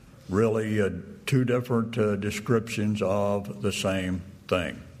really 2 different descriptions of the same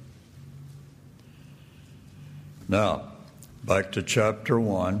thing. Now, back to chapter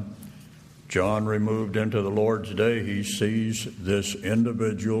 1. John, removed into the Lord's day, he sees this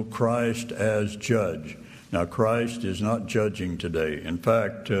individual, Christ, as judge. Now, Christ is not judging today. In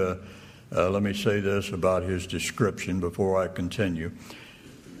fact, let me say this about his description before I continue.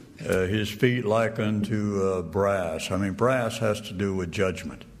 His feet likened to brass. I mean, brass has to do with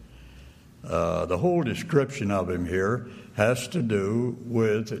judgment. The whole description of him here has to do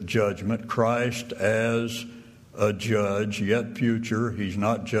with judgment. Christ as a judge, yet future. He's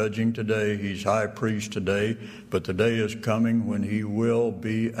not judging today. He's high priest today, but the day is coming when he will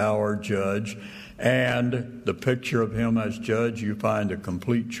be our judge. And the picture of him as judge, you find a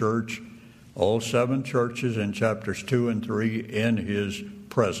complete church, all 7 churches in chapters 2 and 3 in his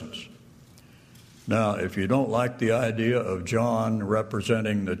presence. Now, if you don't like the idea of John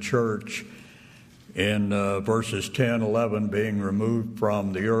representing the church in verses 10, 11, being removed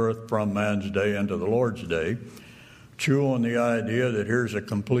from the earth, from man's day into the Lord's day, chew on the idea that here's a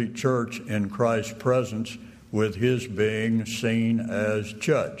complete church in Christ's presence with his being seen as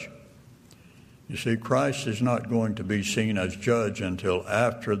judge. You see, Christ is not going to be seen as judge until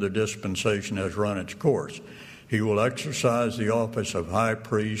after the dispensation has run its course. He will exercise the office of high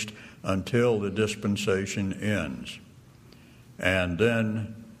priest until the dispensation ends. And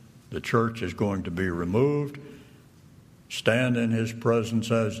then the church is going to be removed, stand in his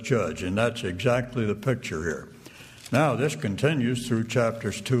presence as judge. And that's exactly the picture here. Now, this continues through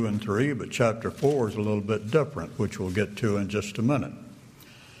chapters 2 and 3, but chapter 4 is a little bit different, which we'll get to in just a minute.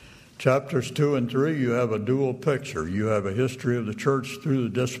 Chapters 2 and 3, you have a dual picture. You have a history of the church through the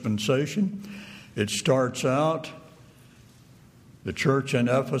dispensation. It starts out, the church in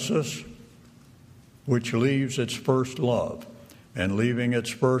Ephesus, which leaves its first love. And leaving its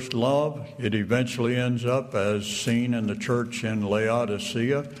first love, it eventually ends up, as seen in the church in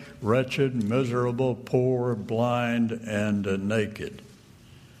Laodicea, wretched, miserable, poor, blind, and naked.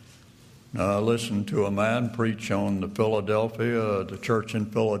 Now, I listened to a man preach on the church in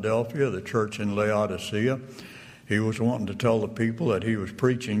Philadelphia, the church in Laodicea. He was wanting to tell the people that he was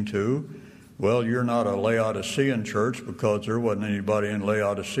preaching to, well, you're not a Laodicean church because there wasn't anybody in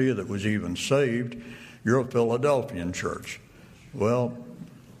Laodicea that was even saved. You're a Philadelphian church. Well,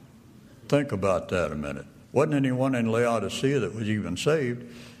 think about that a minute. Wasn't anyone in Laodicea that was even saved.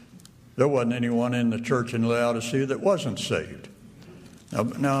 There wasn't anyone in the church in Laodicea that wasn't saved.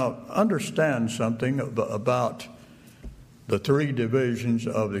 Now, understand something about the 3 divisions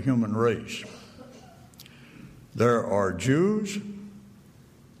of the human race. There are Jews,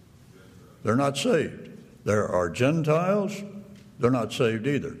 they're not saved. There are Gentiles, they're not saved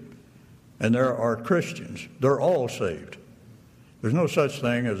either. And there are Christians, they're all saved. There's no such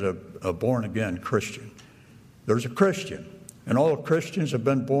thing as a born-again Christian. There's a Christian, and all Christians have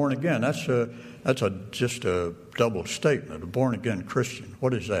been born again. That's just a double statement, a born-again Christian.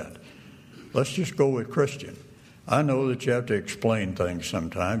 What is that? Let's just go with Christian. I know that you have to explain things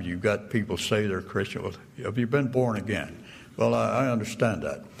sometimes. You've got people say they're Christian. Well, have you been born again? Well, I understand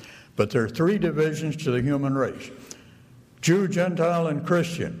that. But there are three divisions to the human race: Jew, Gentile, and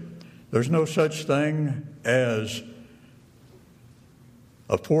Christian. There's no such thing as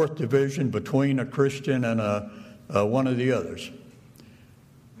a fourth division between a Christian and one of the others.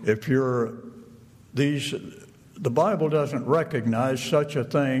 The Bible doesn't recognize such a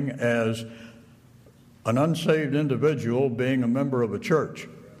thing as an unsaved individual being a member of a church.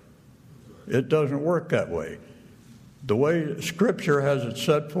 It doesn't work that way. The way Scripture has it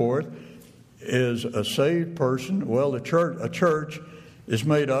set forth is a saved person. Well, a church is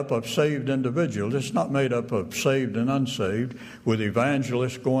made up of saved individuals. It's not made up of saved and unsaved, with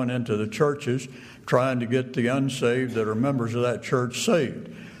evangelists going into the churches trying to get the unsaved that are members of that church saved.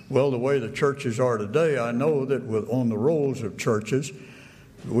 Well, the way the churches are today, I know that on the rolls of churches,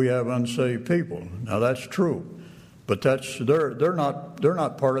 we have unsaved people. Now, that's true, but they're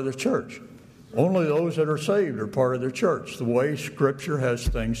not part of the church. Only those that are saved are part of the church, the way Scripture has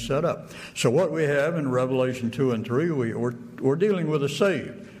things set up. So what we have in Revelation 2 and 3, we're dealing with the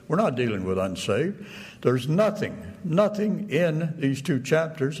saved. We're not dealing with unsaved. There's nothing in these two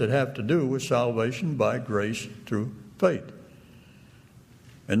chapters that have to do with salvation by grace through faith.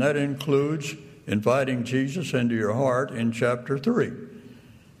 And that includes inviting Jesus into your heart in chapter 3.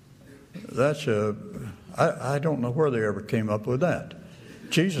 I don't know where they ever came up with that.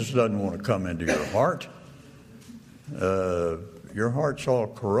 Jesus doesn't want to come into your heart. Your heart's all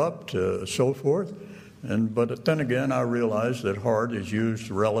corrupt, so forth. But then again, I realize that heart is used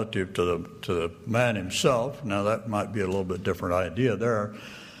relative to the man himself. Now, that might be a little bit different idea there.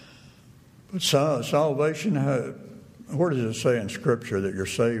 But salvation, where does it say in Scripture that you're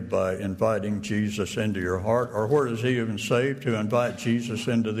saved by inviting Jesus into your heart? Or where does he even say to invite Jesus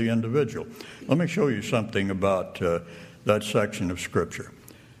into the individual? Let me show you something about that section of Scripture.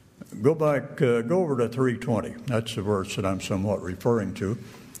 Go over to 3:20. That's the verse that I'm somewhat referring to.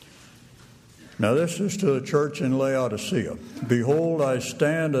 Now, this is to the church in Laodicea. Behold, I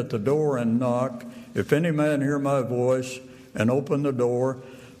stand at the door and knock. If any man hear my voice and open the door,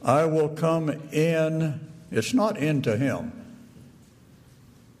 I will come in. It's not into him.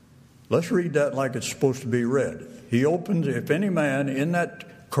 Let's read that like it's supposed to be read. He opens, if any man in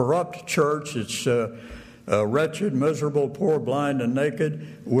that corrupt church, it's wretched, miserable, poor, blind, and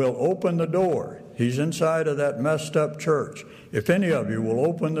naked, will open the door. He's inside of that messed up church. If any of you will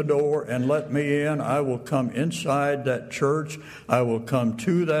open the door and let me in, I will come inside that church. I will come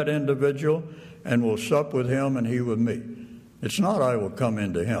to that individual and will sup with him and he with me. It's not I will come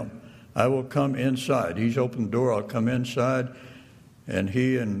into him. I will come inside. He's opened the door, I'll come inside, and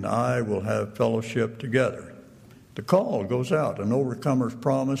he and I will have fellowship together. The call goes out, an overcomer's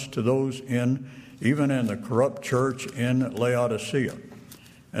promise to those even in the corrupt church in Laodicea.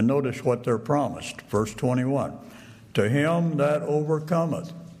 And notice what they're promised. Verse 21. To him that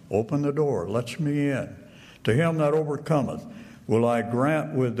overcometh, open the door, lets me in. To him that overcometh, will I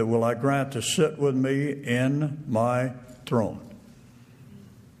grant to sit with me in my throne.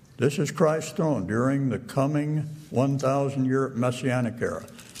 This is Christ's throne during the coming 1,000-year Messianic era.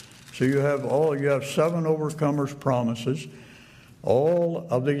 So you have 7 overcomers' promises. All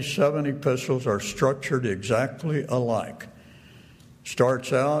of these 7 epistles are structured exactly alike.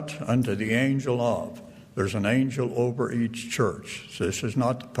 Starts out unto the angel of. There's an angel over each church. So this is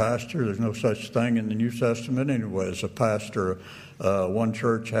not the pastor. There's no such thing in the New Testament anyway as a pastor, one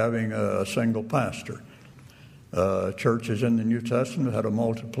church having a single pastor. Churches in the New Testament had a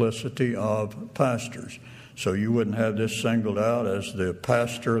multiplicity of pastors. So you wouldn't have this singled out as the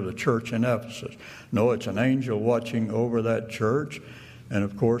pastor of the church in Ephesus. No, it's an angel watching over that church. And,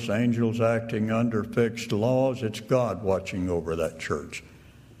 of course, angels acting under fixed laws. It's God watching over that church.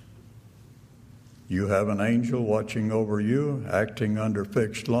 You have an angel watching over you, acting under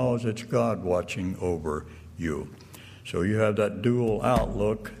fixed laws. It's God watching over you. So you have that dual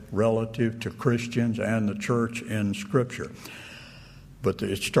outlook relative to Christians and the church in Scripture. But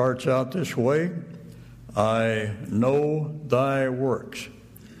it starts out this way. I know thy works.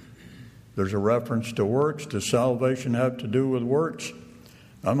 There's a reference to works. Does salvation have to do with works?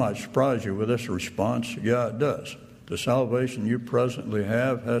 I might surprise you with this response. Yeah, it does. The salvation you presently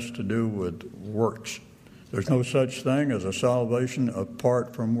have has to do with works. There's no such thing as a salvation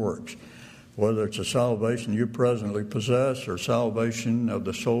apart from works. Whether it's a salvation you presently possess or salvation of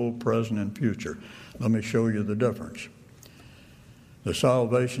the soul, present and future. Let me show you the difference. The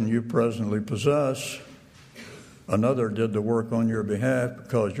salvation you presently possess Another did the work on your behalf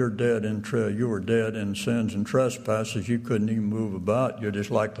because you were dead in sins and trespasses. You couldn't even move about. You're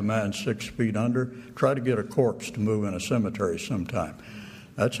just like the man 6 feet under. Try to get a corpse to move in a cemetery sometime.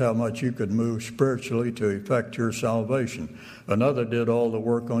 That's how much you could move spiritually to effect your salvation. Another did all the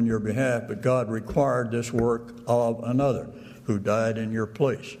work on your behalf, but God required this work of another who died in your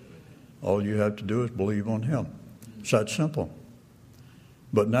place. All you have to do is believe on him. It's that simple.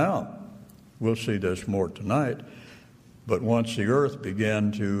 But now, we'll see this more tonight, but once the earth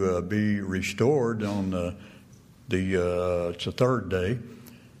began to be restored on it's the third day,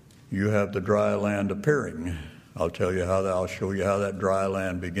 you have the dry land appearing. I'll show you how that dry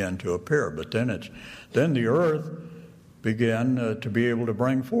land began to appear. But then the earth began to be able to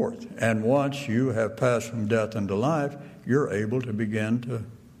bring forth. And once you have passed from death into life, you're able to begin to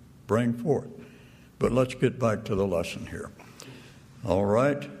bring forth. But let's get back to the lesson here. All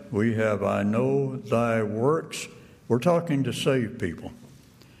right, we have, I know thy works. We're talking to saved people.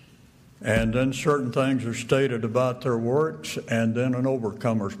 And then certain things are stated about their works, and then an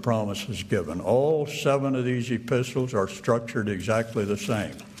overcomer's promise is given. All 7 of these epistles are structured exactly the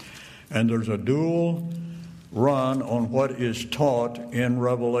same. And there's a dual run on what is taught in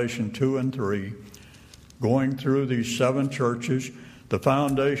Revelation 2 and 3, going through these 7 churches. The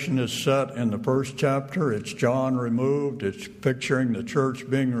foundation is set in the first chapter. It's John removed. It's picturing the church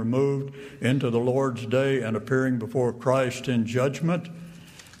being removed into the Lord's day and appearing before Christ in judgment.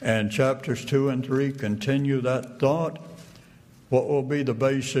 And chapters 2 and 3 continue that thought. What will be the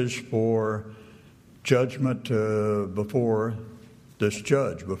basis for judgment before this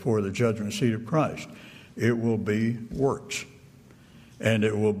judge, before the judgment seat of Christ? It will be works. And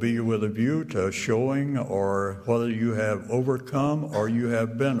it will be with a view to showing or whether you have overcome or you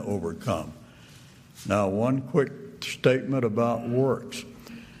have been overcome. Now, one quick statement about works.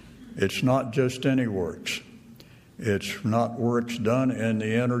 It's not just any works. It's not works done in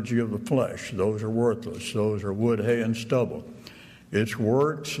the energy of the flesh. Those are worthless. Those are wood, hay, and stubble. It's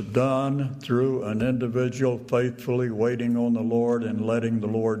works done through an individual faithfully waiting on the Lord and letting the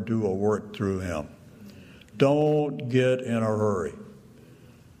Lord do a work through him. Don't get in a hurry.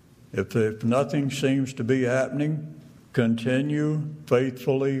 If nothing seems to be happening, continue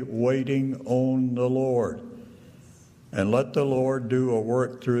faithfully waiting on the Lord. And let the Lord do a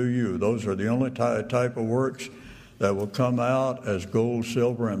work through you. Those are the only type of works that will come out as gold,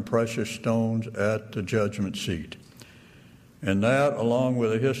 silver, and precious stones at the judgment seat. And that, along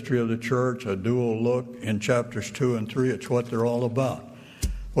with the history of the church, a dual look in chapters 2 and 3, it's what they're all about.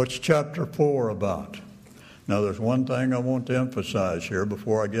 What's chapter 4 about? Now, there's one thing I want to emphasize here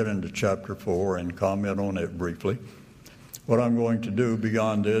before I get into chapter 4 and comment on it briefly. What I'm going to do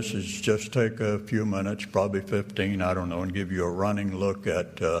beyond this is just take a few minutes, probably 15, I don't know, and give you a running look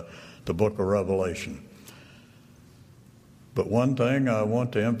at the book of Revelation. But one thing I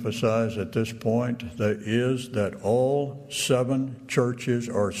want to emphasize at this point is that all 7 churches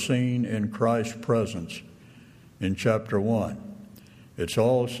are seen in Christ's presence in chapter 1. It's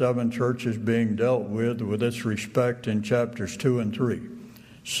all 7 churches being dealt with its respect in chapters 2 and 3.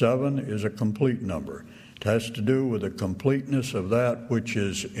 7 is a complete number. It has to do with the completeness of that which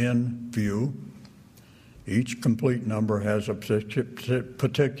is in view. Each complete number has a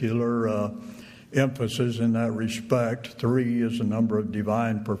particular emphasis in that respect. 3 is a number of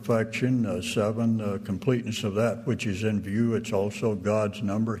divine perfection. 7, completeness of that which is in view. It's also God's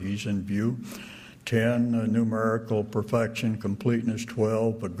number. He's in view. 10, numerical perfection, completeness.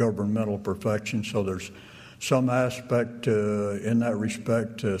 12, governmental perfection. So there's some aspect in that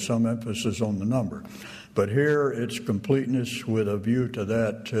respect, some emphasis on the number. But here it's completeness with a view to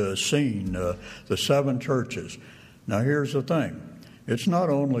that scene, the 7 churches. Now here's the thing. It's not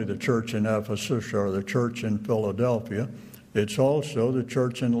only the church in Ephesus or the church in Philadelphia. It's also the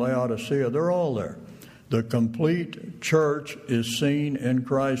church in Laodicea. They're all there. The complete church is seen in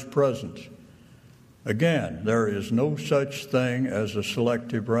Christ's presence. Again, there is no such thing as a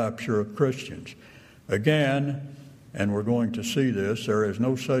selective rapture of Christians. Again, and we're going to see this, there is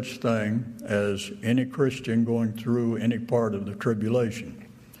no such thing as any Christian going through any part of the tribulation.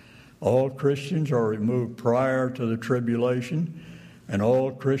 All Christians are removed prior to the tribulation, and all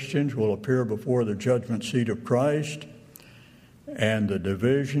Christians will appear before the judgment seat of Christ, and the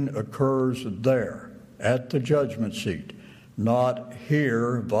division occurs there at the judgment seat, not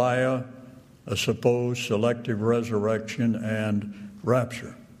here via a supposed selective resurrection and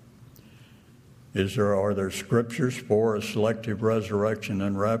rapture. Are there scriptures for a selective resurrection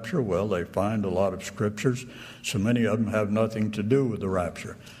and rapture? Well, they find a lot of scriptures. So many of them have nothing to do with the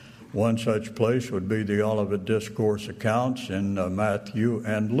rapture. One such place would be the Olivet Discourse accounts in Matthew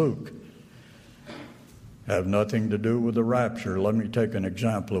and Luke. have nothing to do with the rapture. Let me take an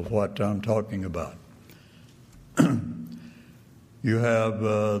example of what I'm talking about. You have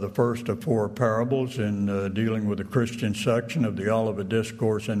the first of 4 parables in dealing with the Christian section of the Olivet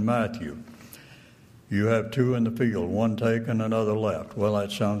Discourse in Matthew. You have 2 in the field, one taken, another left. Well,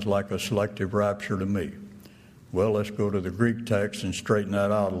 that sounds like a selective rapture to me. Well, let's go to the Greek text and straighten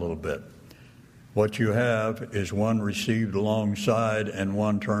that out a little bit. What you have is one received alongside and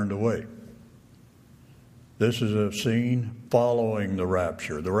one turned away. This is a scene following the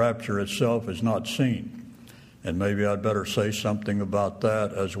rapture. The rapture itself is not seen. And maybe I'd better say something about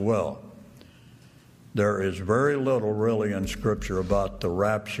that as well. There is very little really in Scripture about the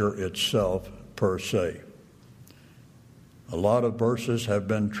rapture itself per se. A lot of verses have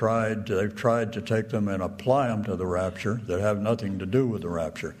been they've tried to take them and apply them to the rapture that have nothing to do with the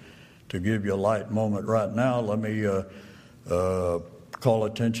rapture. To give you a light moment right now, let me call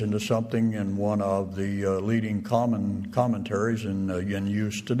attention to something in one of the leading commentaries in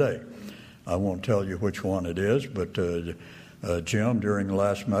use today. I won't tell you which one it is, but Jim, during the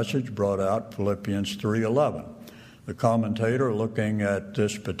last message, brought out Philippians 3:11. The commentator, looking at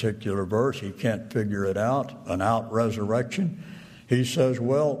this particular verse, he can't figure it out, an out-resurrection. He says,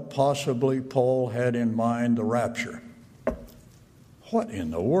 well, possibly Paul had in mind the rapture. What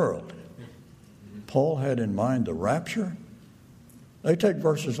in the world? Paul had in mind the rapture? They take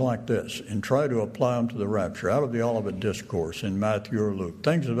verses like this and try to apply them to the rapture out of the Olivet Discourse in Matthew or Luke,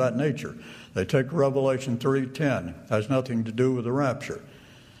 things of that nature. They take Revelation 3:10, has nothing to do with the rapture.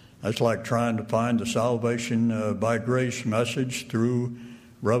 That's like trying to find the salvation by grace message through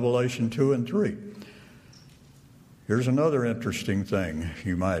Revelation 2 and 3. Here's another interesting thing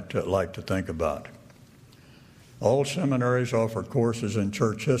you might like to think about. All seminaries offer courses in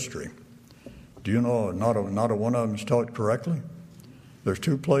church history. Do you know not a one of them is taught correctly? There's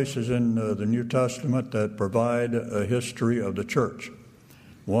 2 places in the New Testament that provide a history of the church.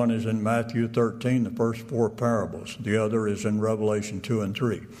 One is in Matthew 13, the first 4 parables. The other is in Revelation 2 and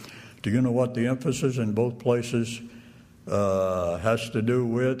 3. Do you know what the emphasis in both places has to do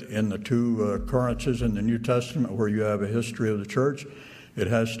with in the 2 occurrences in the New Testament where you have a history of the church? It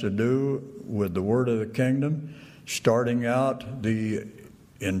has to do with the word of the kingdom, starting out the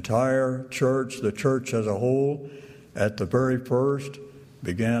entire church, the church as a whole, at the very first,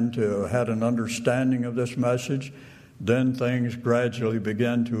 began to had an understanding of this message. Then things gradually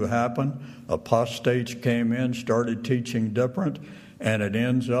began to happen. Apostates came in, started teaching different, and it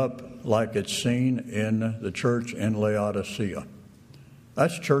ends up like it's seen in the church in Laodicea.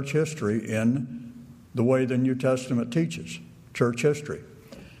 That's church history in the way the New Testament teaches, church history.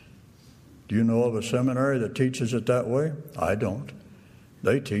 Do you know of a seminary that teaches it that way? I don't.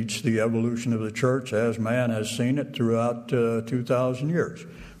 They teach the evolution of the church as man has seen it throughout 2,000 years.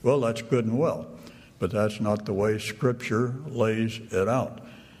 Well, that's good and well, but that's not the way Scripture lays it out.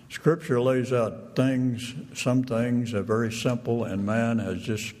 Scripture lays out things, some things are very simple, and man has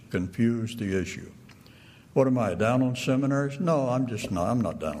just confused the issue. What am I, down on seminaries? No, I'm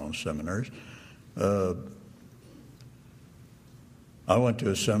not down on seminaries. I went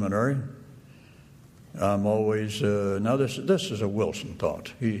to a seminary. I'm always now. This is a Wilson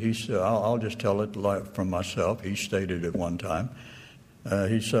thought. He said, I'll just tell it from myself. He stated it one time.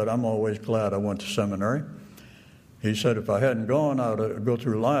 He said, "I'm always glad I went to seminary." He said, "If I hadn't gone, I would go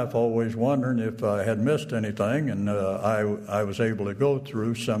through life always wondering if I had missed anything." And I was able to go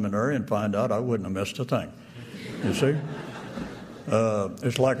through seminary and find out I wouldn't have missed a thing. You see.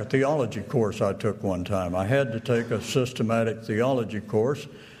 It's like a theology course I took one time. I had to take a systematic theology course.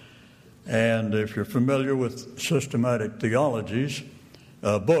 And if you're familiar with systematic theologies,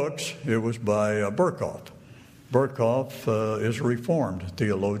 books, it was by Berkhoff. Berkhoff is a Reformed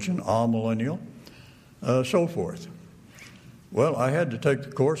theologian, amillennial, so forth. Well, I had to take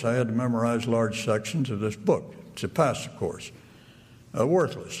the course. I had to memorize large sections of this book to pass the course.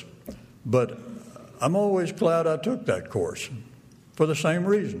 Worthless. But I'm always glad I took that course for the same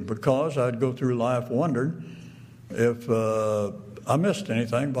reason, because I'd go through life wondering if I missed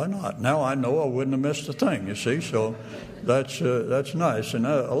anything by not. Now I know I wouldn't have missed a thing, you see, so that's nice. And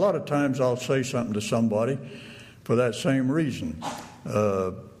a lot of times I'll say something to somebody for that same reason.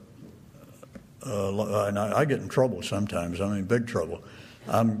 And I get in trouble sometimes. I mean, big trouble.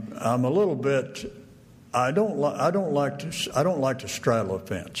 I'm a little bit. I don't like to straddle a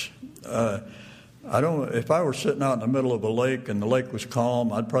fence. If I were sitting out in the middle of a lake and the lake was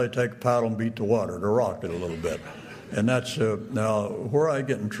calm, I'd probably take a paddle and beat the water to rock it a little bit. And that's now where I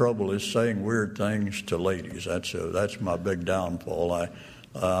get in trouble is saying weird things to ladies. That's my big downfall.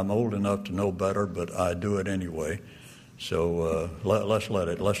 I'm old enough to know better, but I do it anyway. So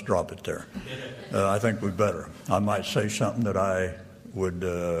let's drop it there. I think we better. I might say something that I would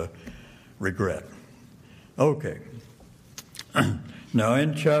regret. Okay. Now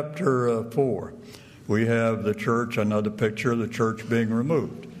in chapter 4, we have the church, another picture of the church being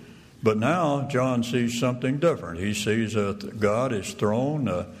removed. But now John sees something different. He sees God, his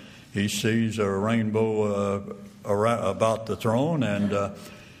throne. He sees a rainbow about the throne, and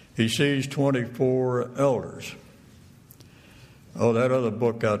he sees 24 elders. Oh, that other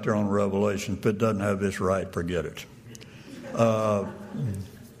book out there on Revelation, if it doesn't have this right, forget it.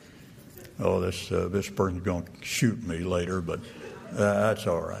 This person's going to shoot me later, but that's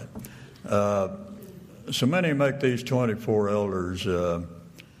all right. So many make these 24 elders either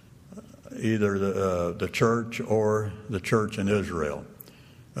the church or the church in Israel.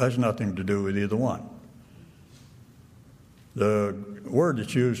 That has nothing to do with either one. The word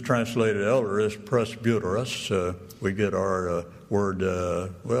that's used, translated elder, is presbyteros. We get our word,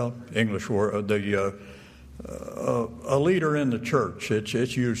 English word, a leader in the church. It's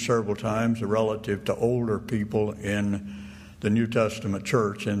used several times relative to older people in the New Testament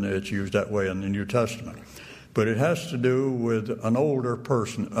church, and it's used that way in the New Testament. But it has to do with an older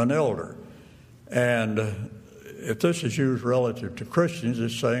person, an elder. And if this is used relative to Christians,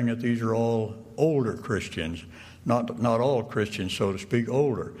 it's saying that these are all older Christians, not all Christians, so to speak,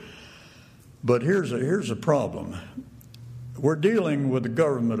 older. But here's a problem. We're dealing with the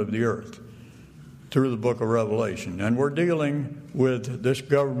government of the earth through the book of Revelation, and we're dealing with this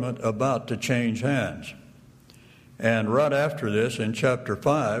government about to change hands. And right after this, in chapter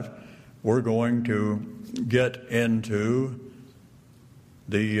 5, we're going to get into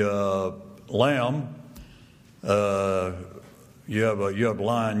the lamb. You have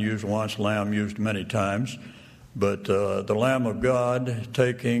lion used once, lamb used many times, but the Lamb of God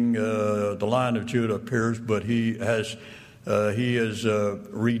taking the Lion of Judah appears, but he is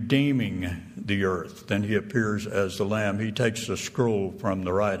redeeming the earth. Then he appears as the Lamb. He takes the scroll from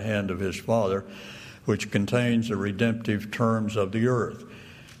the right hand of his Father, which contains the redemptive terms of the earth.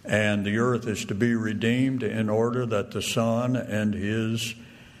 And the earth is to be redeemed in order that the Son and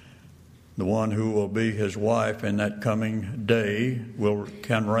the one who will be his wife in that coming day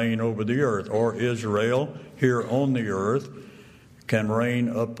can reign over the earth. Or Israel here on the earth can reign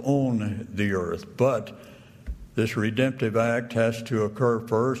upon the earth. But this redemptive act has to occur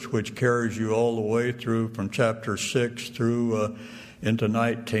first, which carries you all the way through from chapter 6 through into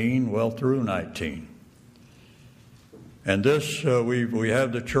 19, through 19. And this, we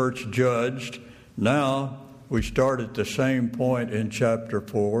have the church judged. Now, we start at the same point in chapter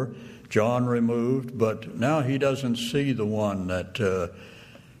 4. John removed, but now he doesn't see the one that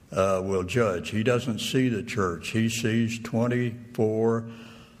will judge. He doesn't see the church. He sees 24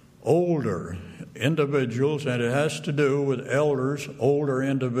 older individuals, and it has to do with elders, older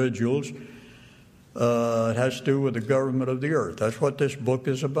individuals. It has to do with the government of the earth. That's what this book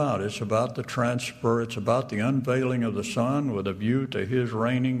is about. It's about the transfer. It's about the unveiling of the Son with a view to his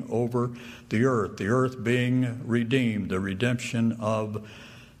reigning over the earth being redeemed, the redemption of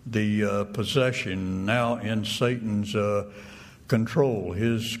the possession now in Satan's control,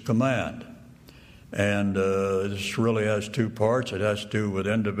 his command. And this really has two parts. It has to do with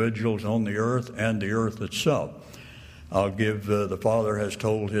individuals on the earth and the earth itself. The Father has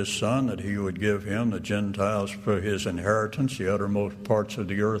told his Son that he would give him the Gentiles for his inheritance, the uttermost parts of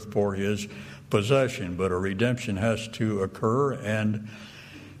the earth for his possession. But a redemption has to occur, and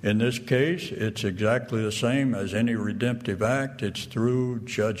in this case, it's exactly the same as any redemptive act. It's through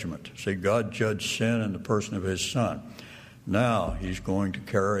judgment. See, God judged sin in the person of his Son. Now he's going to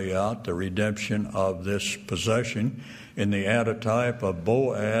carry out the redemption of this possession in the antitype of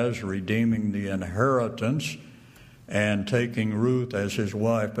Boaz redeeming the inheritance and taking Ruth as his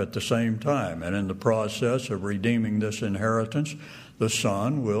wife at the same time. And in the process of redeeming this inheritance, the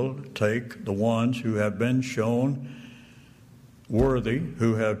Son will take the ones who have been shown worthy,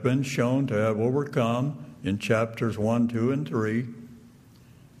 who have been shown to have overcome in chapters 1, 2, and 3.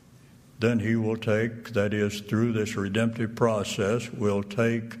 Then he will take, that is, through this redemptive process, will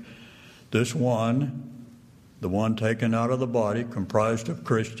take this one, the one taken out of the body, comprised of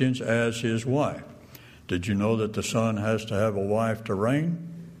Christians, as his wife. Did you know that the Son has to have a wife to reign?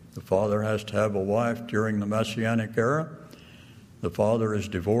 The Father has to have a wife during the Messianic era. The Father is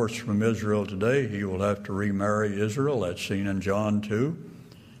divorced from Israel today. He will have to remarry Israel. That's seen in John 2.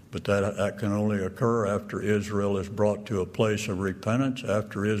 But that can only occur after Israel is brought to a place of repentance,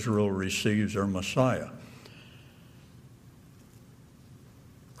 after Israel receives their Messiah.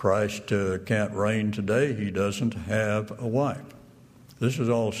 Christ can't reign today. He doesn't have a wife. This is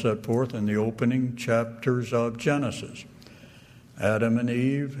all set forth in the opening chapters of Genesis. Adam and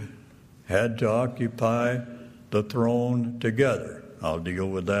Eve had to occupy the throne together. I'll deal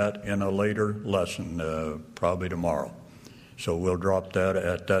with that in a later lesson, probably tomorrow. So we'll drop that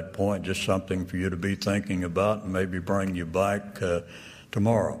at that point, just something for you to be thinking about and maybe bring you back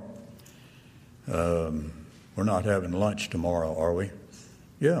tomorrow. We're not having lunch tomorrow, are we?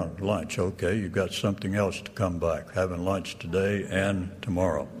 Yeah, lunch. Okay, you've got something else to come back. Having lunch today and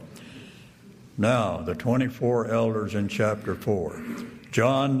tomorrow. Now, the 24 elders in chapter 4.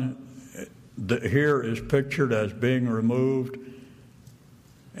 John here is pictured as being removed,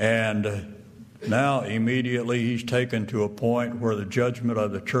 and now immediately he's taken to a point where the judgment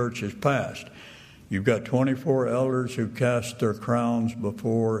of the church is passed. You've got 24 elders who cast their crowns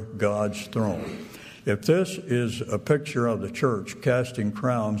before God's throne. If this is a picture of the church casting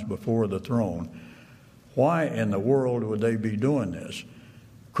crowns before the throne, why in the world would they be doing this?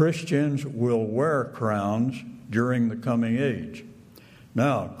 Christians will wear crowns during the coming age.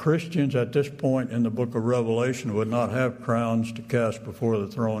 Now, Christians at this point in the book of Revelation would not have crowns to cast before the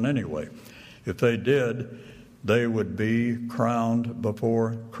throne anyway. If they did, they would be crowned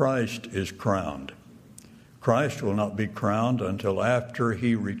before Christ is crowned. Christ will not be crowned until after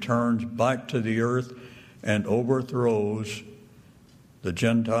he returns back to the earth and overthrows the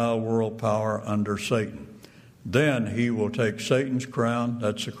Gentile world power under Satan. Then he will take Satan's crown.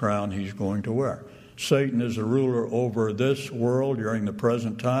 That's the crown he's going to wear. Satan is the ruler over this world during the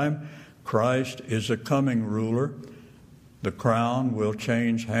present time. Christ is a coming ruler. The crown will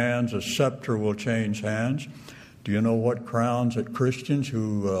change hands. A scepter will change hands. Do you know what crowns that Christians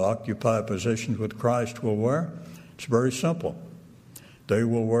who occupy positions with Christ will wear? It's very simple. They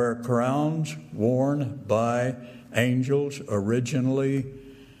will wear crowns worn by angels originally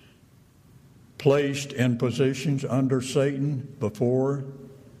placed in positions under Satan before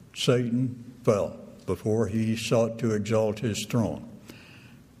Satan fell, before he sought to exalt his throne.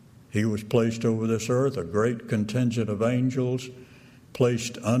 He was placed over this earth, a great contingent of angels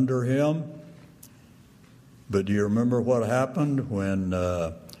placed under him. But do you remember what happened when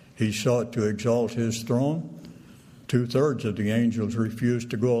he sought to exalt his throne? 2/3 of the angels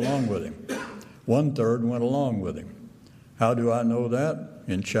refused to go along with him. 1/3 went along with him. How do I know that?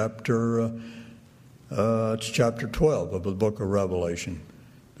 In chapter 12 of the book of Revelation.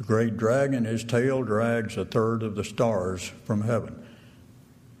 The great dragon, his tail drags 1/3 of the stars from heaven.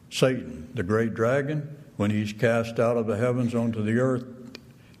 Satan, the great dragon, when he's cast out of the heavens onto the earth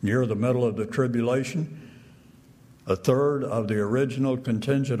near the middle of the tribulation, 1/3 of the original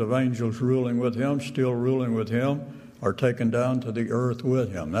contingent of angels ruling with him, still ruling with him, are taken down to the earth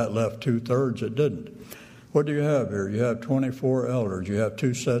with him. That left 2/3 that didn't. What do you have here? You have 24 elders. You have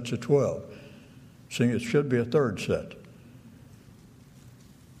 2 sets of 12. See, it should be a third set.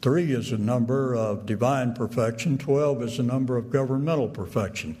 3 is the number of divine perfection. 12 is the number of governmental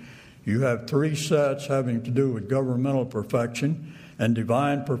perfection. You have 3 sets having to do with governmental perfection and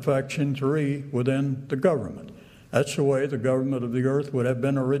divine perfection, 3 within the government. That's the way the government of the earth would have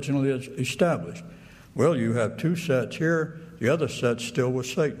been originally established. Well, you have 2 sets here. The other set's still with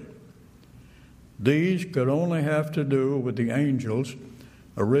Satan. These could only have to do with the angels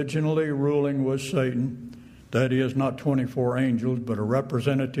originally ruling with Satan. That is, not 24 angels, but a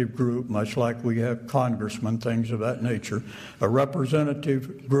representative group, much like we have congressmen, things of that nature. A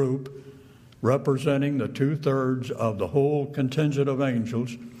representative group representing the 2/3 of the whole contingent of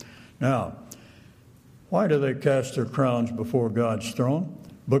angels. Now, why do they cast their crowns before God's throne?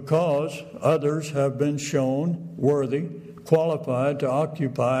 Because others have been shown worthy, qualified to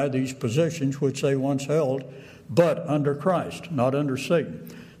occupy these positions which they once held, but under Christ, not under Satan.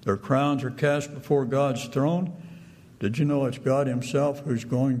 Their crowns are cast before God's throne. Did you know it's God himself who's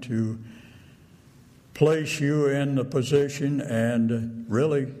going to place you in the position and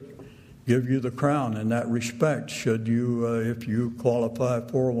really give you the crown in that respect, should you, if you qualify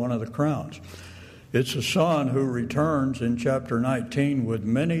for one of the crowns? It's the Son who returns in chapter 19 with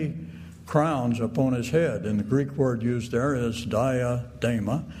many crowns upon his head. And the Greek word used there is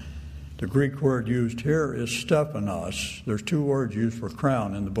diadema. The Greek word used here is Stephanos. There's 2 words used for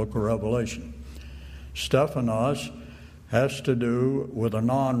crown in the book of Revelation. Stephanos has to do with a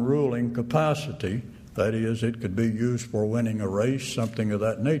non-ruling capacity. That is, it could be used for winning a race, something of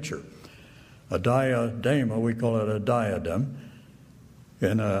that nature. A diadema, we call it a diadem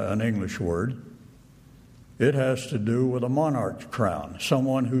in an English word. It has to do with a monarch's crown,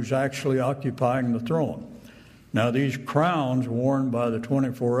 someone who's actually occupying the throne. Now, these crowns worn by the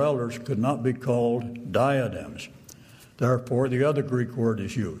 24 elders could not be called diadems. Therefore, the other Greek word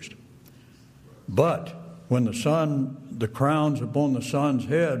is used. But when the crowns upon the Son's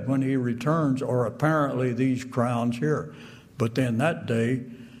head, when he returns, are apparently these crowns here. But then that day,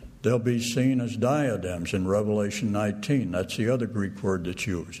 they'll be seen as diadems in Revelation 19. That's the other Greek word that's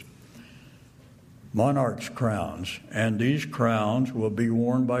used. Monarchs' crowns. And these crowns will be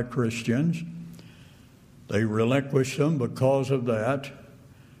worn by Christians. They relinquish them because of that.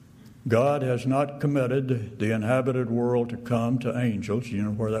 God has not committed the inhabited world to come to angels. You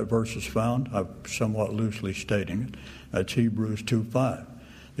know where that verse is found? I'm somewhat loosely stating it. That's Hebrews 2:5.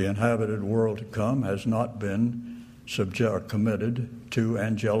 The inhabited world to come has not been committed to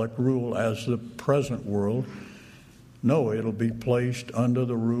angelic rule as the present world. No, it'll be placed under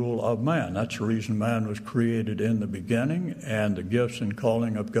the rule of man. That's the reason man was created in the beginning, and the gifts and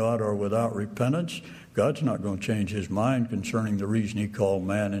calling of God are without repentance. God's not going to change his mind concerning the reason he called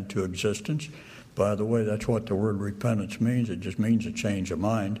man into existence. By the way, that's what the word repentance means. It just means a change of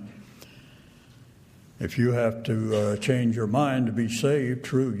mind. If you have to change your mind to be saved,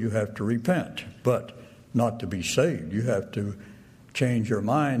 true, you have to repent. But not to be saved. You have to change your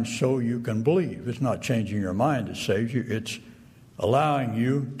mind so you can believe. It's not changing your mind that saves you. It's allowing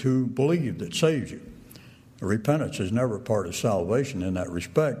you to believe that saves you. Repentance is never part of salvation in that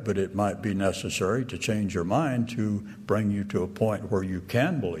respect, but it might be necessary to change your mind to bring you to a point where you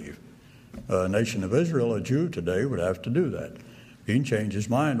can believe. A nation of Israel, a Jew today, would have to do that. He can change his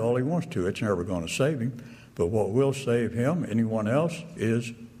mind all he wants to. It's never going to save him. But what will save him, anyone else,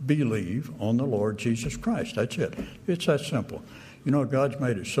 is believe on the Lord Jesus Christ. That's it. It's that simple. You know, God's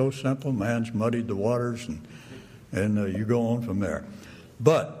made it so simple. Man's muddied the waters, and you go on from there.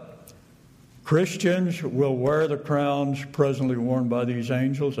 But Christians will wear the crowns presently worn by these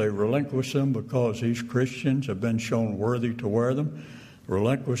angels. They relinquish them because these Christians have been shown worthy to wear them.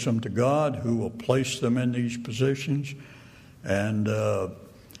 Relinquish them to God, who will place them in these positions. And the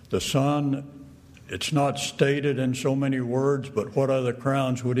Son, it's not stated in so many words, but what other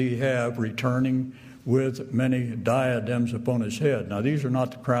crowns would he have returning with many diadems upon his head? Now, these are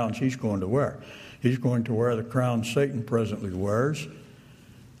not the crowns he's going to wear. He's going to wear the crown Satan presently wears.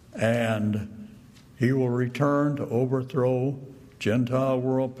 And he will return to overthrow Gentile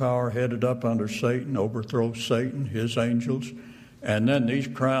world power headed up under Satan, overthrow Satan, his angels. And then these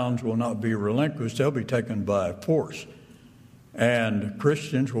crowns will not be relinquished. They'll be taken by force. And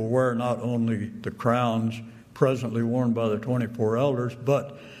Christians will wear not only the crowns presently worn by the 24 elders,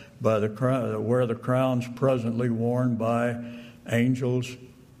 but wear the crowns presently worn by angels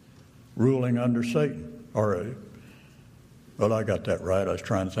ruling under Satan. Well, I got that right. I was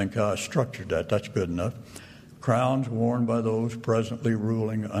trying to think how I structured that. That's good enough. Crowns worn by those presently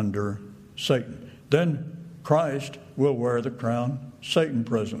ruling under Satan. Then Christ will wear the crown Satan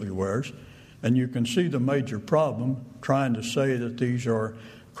presently wears. And you can see the major problem trying to say that these are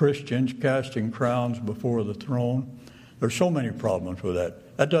Christians casting crowns before the throne. There's so many problems with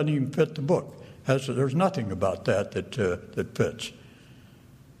that. That doesn't even fit the book. There's nothing about that fits.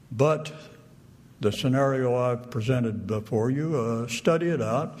 But the scenario I've presented before you, study it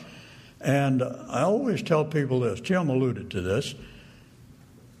out. And I always tell people this. Jim alluded to this.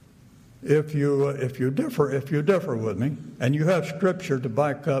 If you differ with me, and you have Scripture to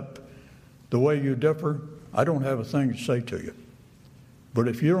back up the way you differ, I don't have a thing to say to you. But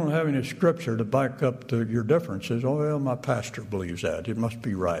if you don't have any Scripture to back up your differences, oh, well, my pastor believes that. It must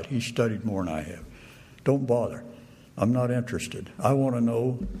be right. He studied more than I have. Don't bother. I'm not interested. I want to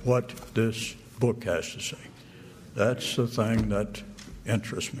know what this book has to say. That's the thing that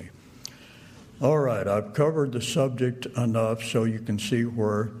interests me. All right, I've covered the subject enough so you can see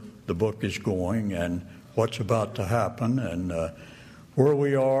where the book is going and what's about to happen and where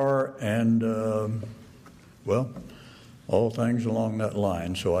we are and, all things along that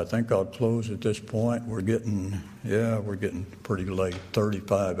line. So I think I'll close at this point. We're getting pretty late,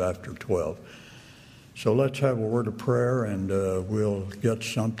 35 after 12. So let's have a word of prayer, and we'll get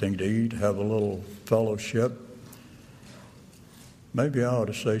something to eat, have a little fellowship. Maybe I ought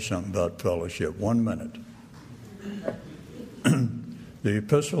to say something about fellowship. 1 minute. The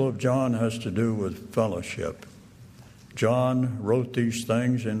Epistle of John has to do with fellowship. John wrote these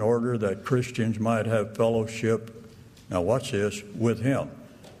things in order that Christians might have fellowship, now watch this, with him.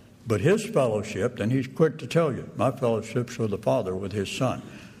 But his fellowship, and he's quick to tell you, my fellowship's with the Father, with his Son.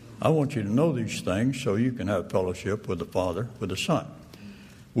 I want you to know these things so you can have fellowship with the Father, with the Son.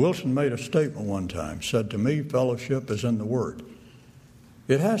 Wilson made a statement one time, said to me, fellowship is in the Word.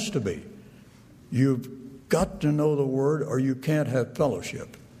 It has to be. You've got to know the Word or you can't have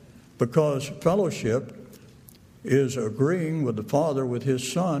fellowship. Because fellowship is agreeing with the Father, with his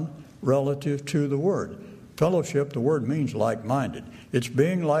Son, relative to the Word. Fellowship, the word means like-minded. It's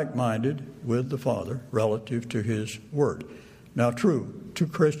being like-minded with the Father relative to his Word. Now, true, two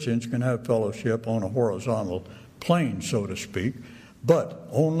Christians can have fellowship on a horizontal plane, so to speak, but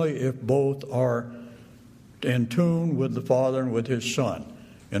only if both are in tune with the Father and with His Son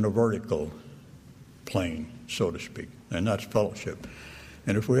in a vertical plane, so to speak. And that's fellowship.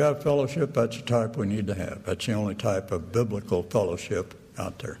 And if we have fellowship, that's the type we need to have. That's the only type of biblical fellowship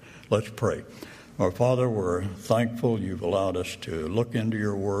out there. Let's pray. Our Father, we're thankful you've allowed us to look into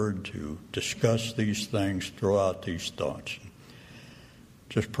your word, to discuss these things, throw out these thoughts.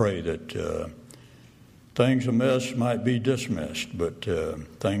 Just pray that things amiss might be dismissed, but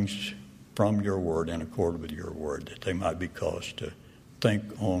things from your word, in accord with your word, that they might be caused to think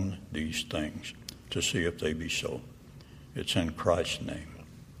on these things, to see if they be so. It's in Christ's name.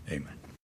 Amen.